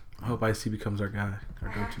 I hope Ice-T becomes our guy. Our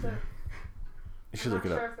I have go-to to. guy. You should I'm look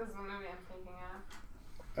not it sure up. if this is the movie I'm thinking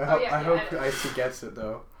of. I hope, yeah, I hope it is. Icy gets it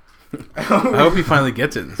though. I hope he finally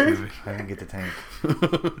gets it in this movie. I didn't get the tank. It's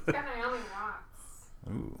got Naomi Watts.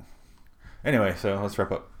 Ooh. Anyway, so let's wrap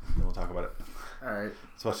up. Then we'll talk about it. All right.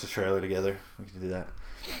 Let's watch the trailer together. We can do that.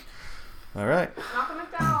 All right. Malcolm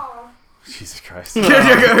McDowell. Jesus Christ. Is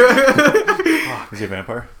he a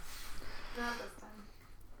vampire? Not this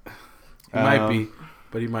time. He might be,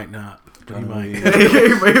 but he might not. But he might.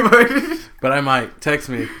 Wait. But I might. Text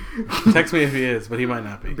me. Text me if he is, but he might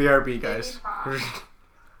not be. BRB, guys.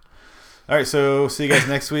 All right, so see you guys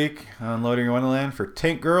next week on Loading in Wonderland for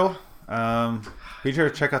Tank Girl. Be sure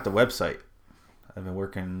to check out the website. I've been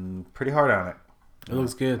working pretty hard on it. It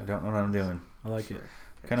looks I good. don't know what I'm doing. I like it.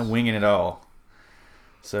 Kind of winging it all.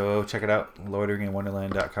 So check it out,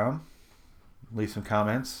 loiteringinwonderland.com. Leave some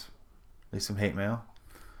comments. Leave some hate mail.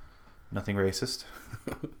 Nothing racist.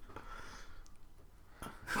 You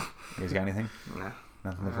guys got anything? Nah.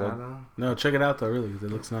 Nothing to I plug? don't know. No, check it out though. Really, 'cause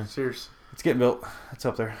it looks nice. Seriously. It's getting built. It's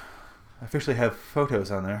up there. I officially have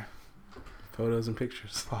photos on there. Photos and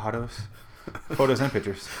pictures. Photos. Photos and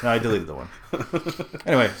pictures. No, I deleted the one.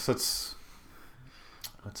 Anyway, so let's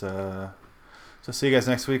see you guys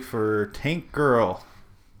next week for Tank Girl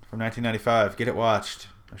from 1995. Get it watched.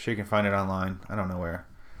 I'm sure you can find it online. I don't know where.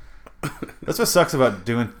 That's what sucks about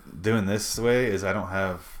doing this way is I don't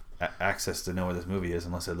have access to know where this movie is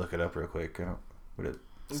unless I look it up real quick. I don't.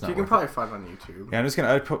 It's not You can worth probably it. find it on YouTube. Yeah, I'm just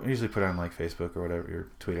gonna. Usually put it on like Facebook or whatever, or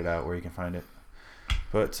tweet it out where you can find it.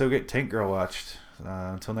 But so get Tank Girl watched.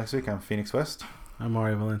 Until next week, I'm Phoenix West. I'm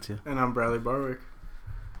Mario Valencia. And I'm Bradley Barwick.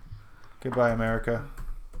 Goodbye, America.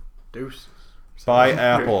 Deuces. Bye,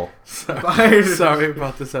 Apple. Bye. Sorry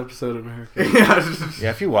about this episode, America.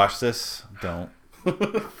 Yeah, if you watch this, don't.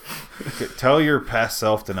 Tell your past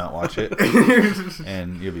self to not watch it,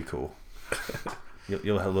 and you'll be cool.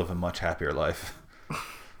 You'll live a much happier life.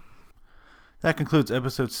 That concludes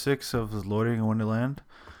episode 6 of Loitering in Wonderland.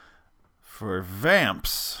 For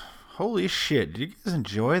Vamps. Holy shit. Did you guys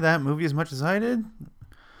enjoy that movie as much as I did?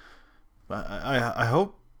 I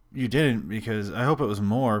hope you didn't, because I hope it was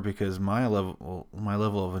more, because my level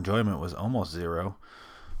of enjoyment was almost 0.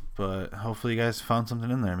 But hopefully you guys found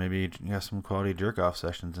something in there. Maybe you got some quality jerk-off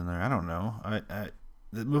sessions in there. I don't know.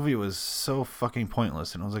 The movie was so fucking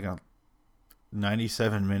pointless, and it was like a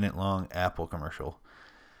 97-minute long Apple commercial.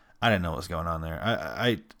 I didn't know what was going on there.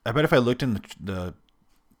 I bet if I looked in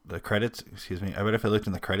the credits, I bet if I looked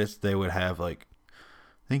in the credits, they would have like,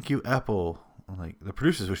 "Thank you, Apple." Like the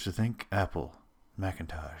producers wish to thank Apple,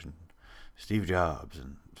 Macintosh, and Steve Jobs,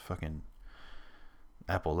 and fucking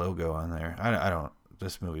Apple logo on there. I don't.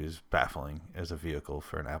 This movie is baffling as a vehicle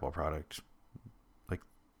for an Apple product. Like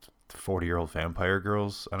 40-year-old vampire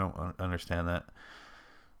girls. I don't understand that.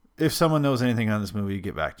 If someone knows anything on this movie,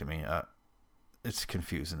 get back to me. It's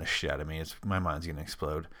confusing the shit out of me. My mind's gonna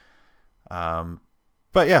explode.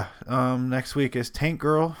 But yeah, next week is Tank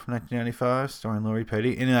Girl from 1995, starring Lori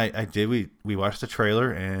Petty. And we watched the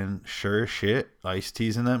trailer, and sure as shit,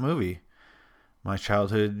 Ice-T's in that movie. My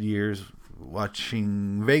childhood years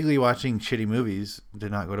vaguely watching shitty movies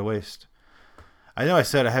did not go to waste. I know I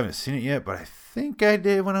said I haven't seen it yet, but I think I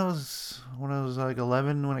did when I was like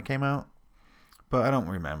 11 when it came out. But I don't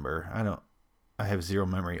remember. I have zero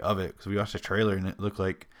memory of it because we watched the trailer and it looked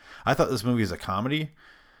like, I thought this movie is a comedy.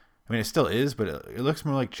 I mean, it still is, but it looks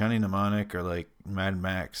more like Johnny Mnemonic or like Mad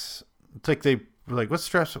Max. It's like they were like, let's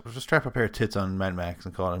strap a pair of tits on Mad Max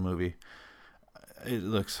and call it a movie. It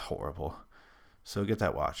looks horrible. So get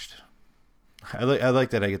that watched. I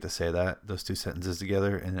like that I get to say those two sentences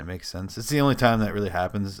together, and it makes sense. It's the only time that really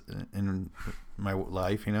happens in my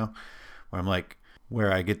life, where I'm like,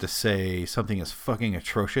 where I get to say something is fucking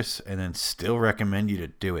atrocious and then still recommend you to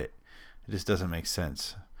do it. It just doesn't make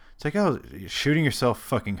sense. It's like, oh, shooting yourself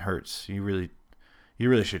fucking hurts. You really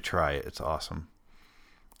should try it. It's awesome.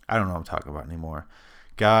 I don't know what I'm talking about anymore.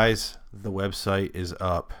 Guys, the website is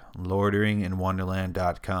up.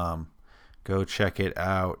 LordingInWonderland.com. Go check it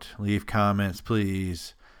out. Leave comments,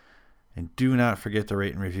 please. And do not forget to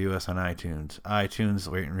rate and review us on iTunes.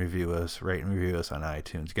 iTunes, rate and review us. Rate and review us on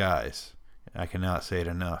iTunes. Guys, I cannot say it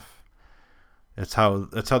enough. That's how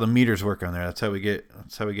the meters work on there. That's how we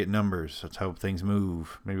get numbers. That's how things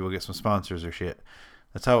move. Maybe we'll get some sponsors or shit.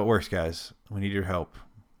 That's how it works, guys. We need your help.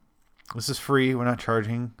 This is free. We're not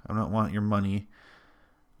charging. I don't want your money.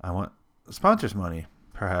 I want the sponsors' money,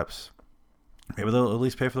 perhaps. Maybe they'll at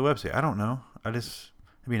least pay for the website. I don't know. It'd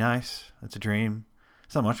be nice. It's a dream.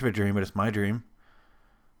 It's not much of a dream, but it's my dream.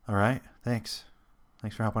 All right. Thanks.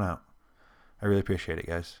 Thanks for helping out. I really appreciate it,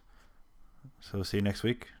 guys. So we'll see you next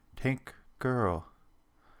week. Tank Girl.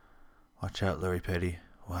 Watch out, Lori Petty.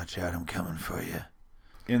 Watch out. I'm coming for you.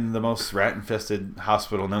 In the most rat-infested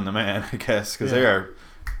hospital known to man, I guess, because they are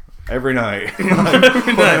every night. Putting in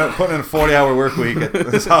a 40-hour work week at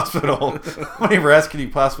this hospital. How many rats can you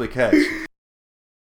possibly catch?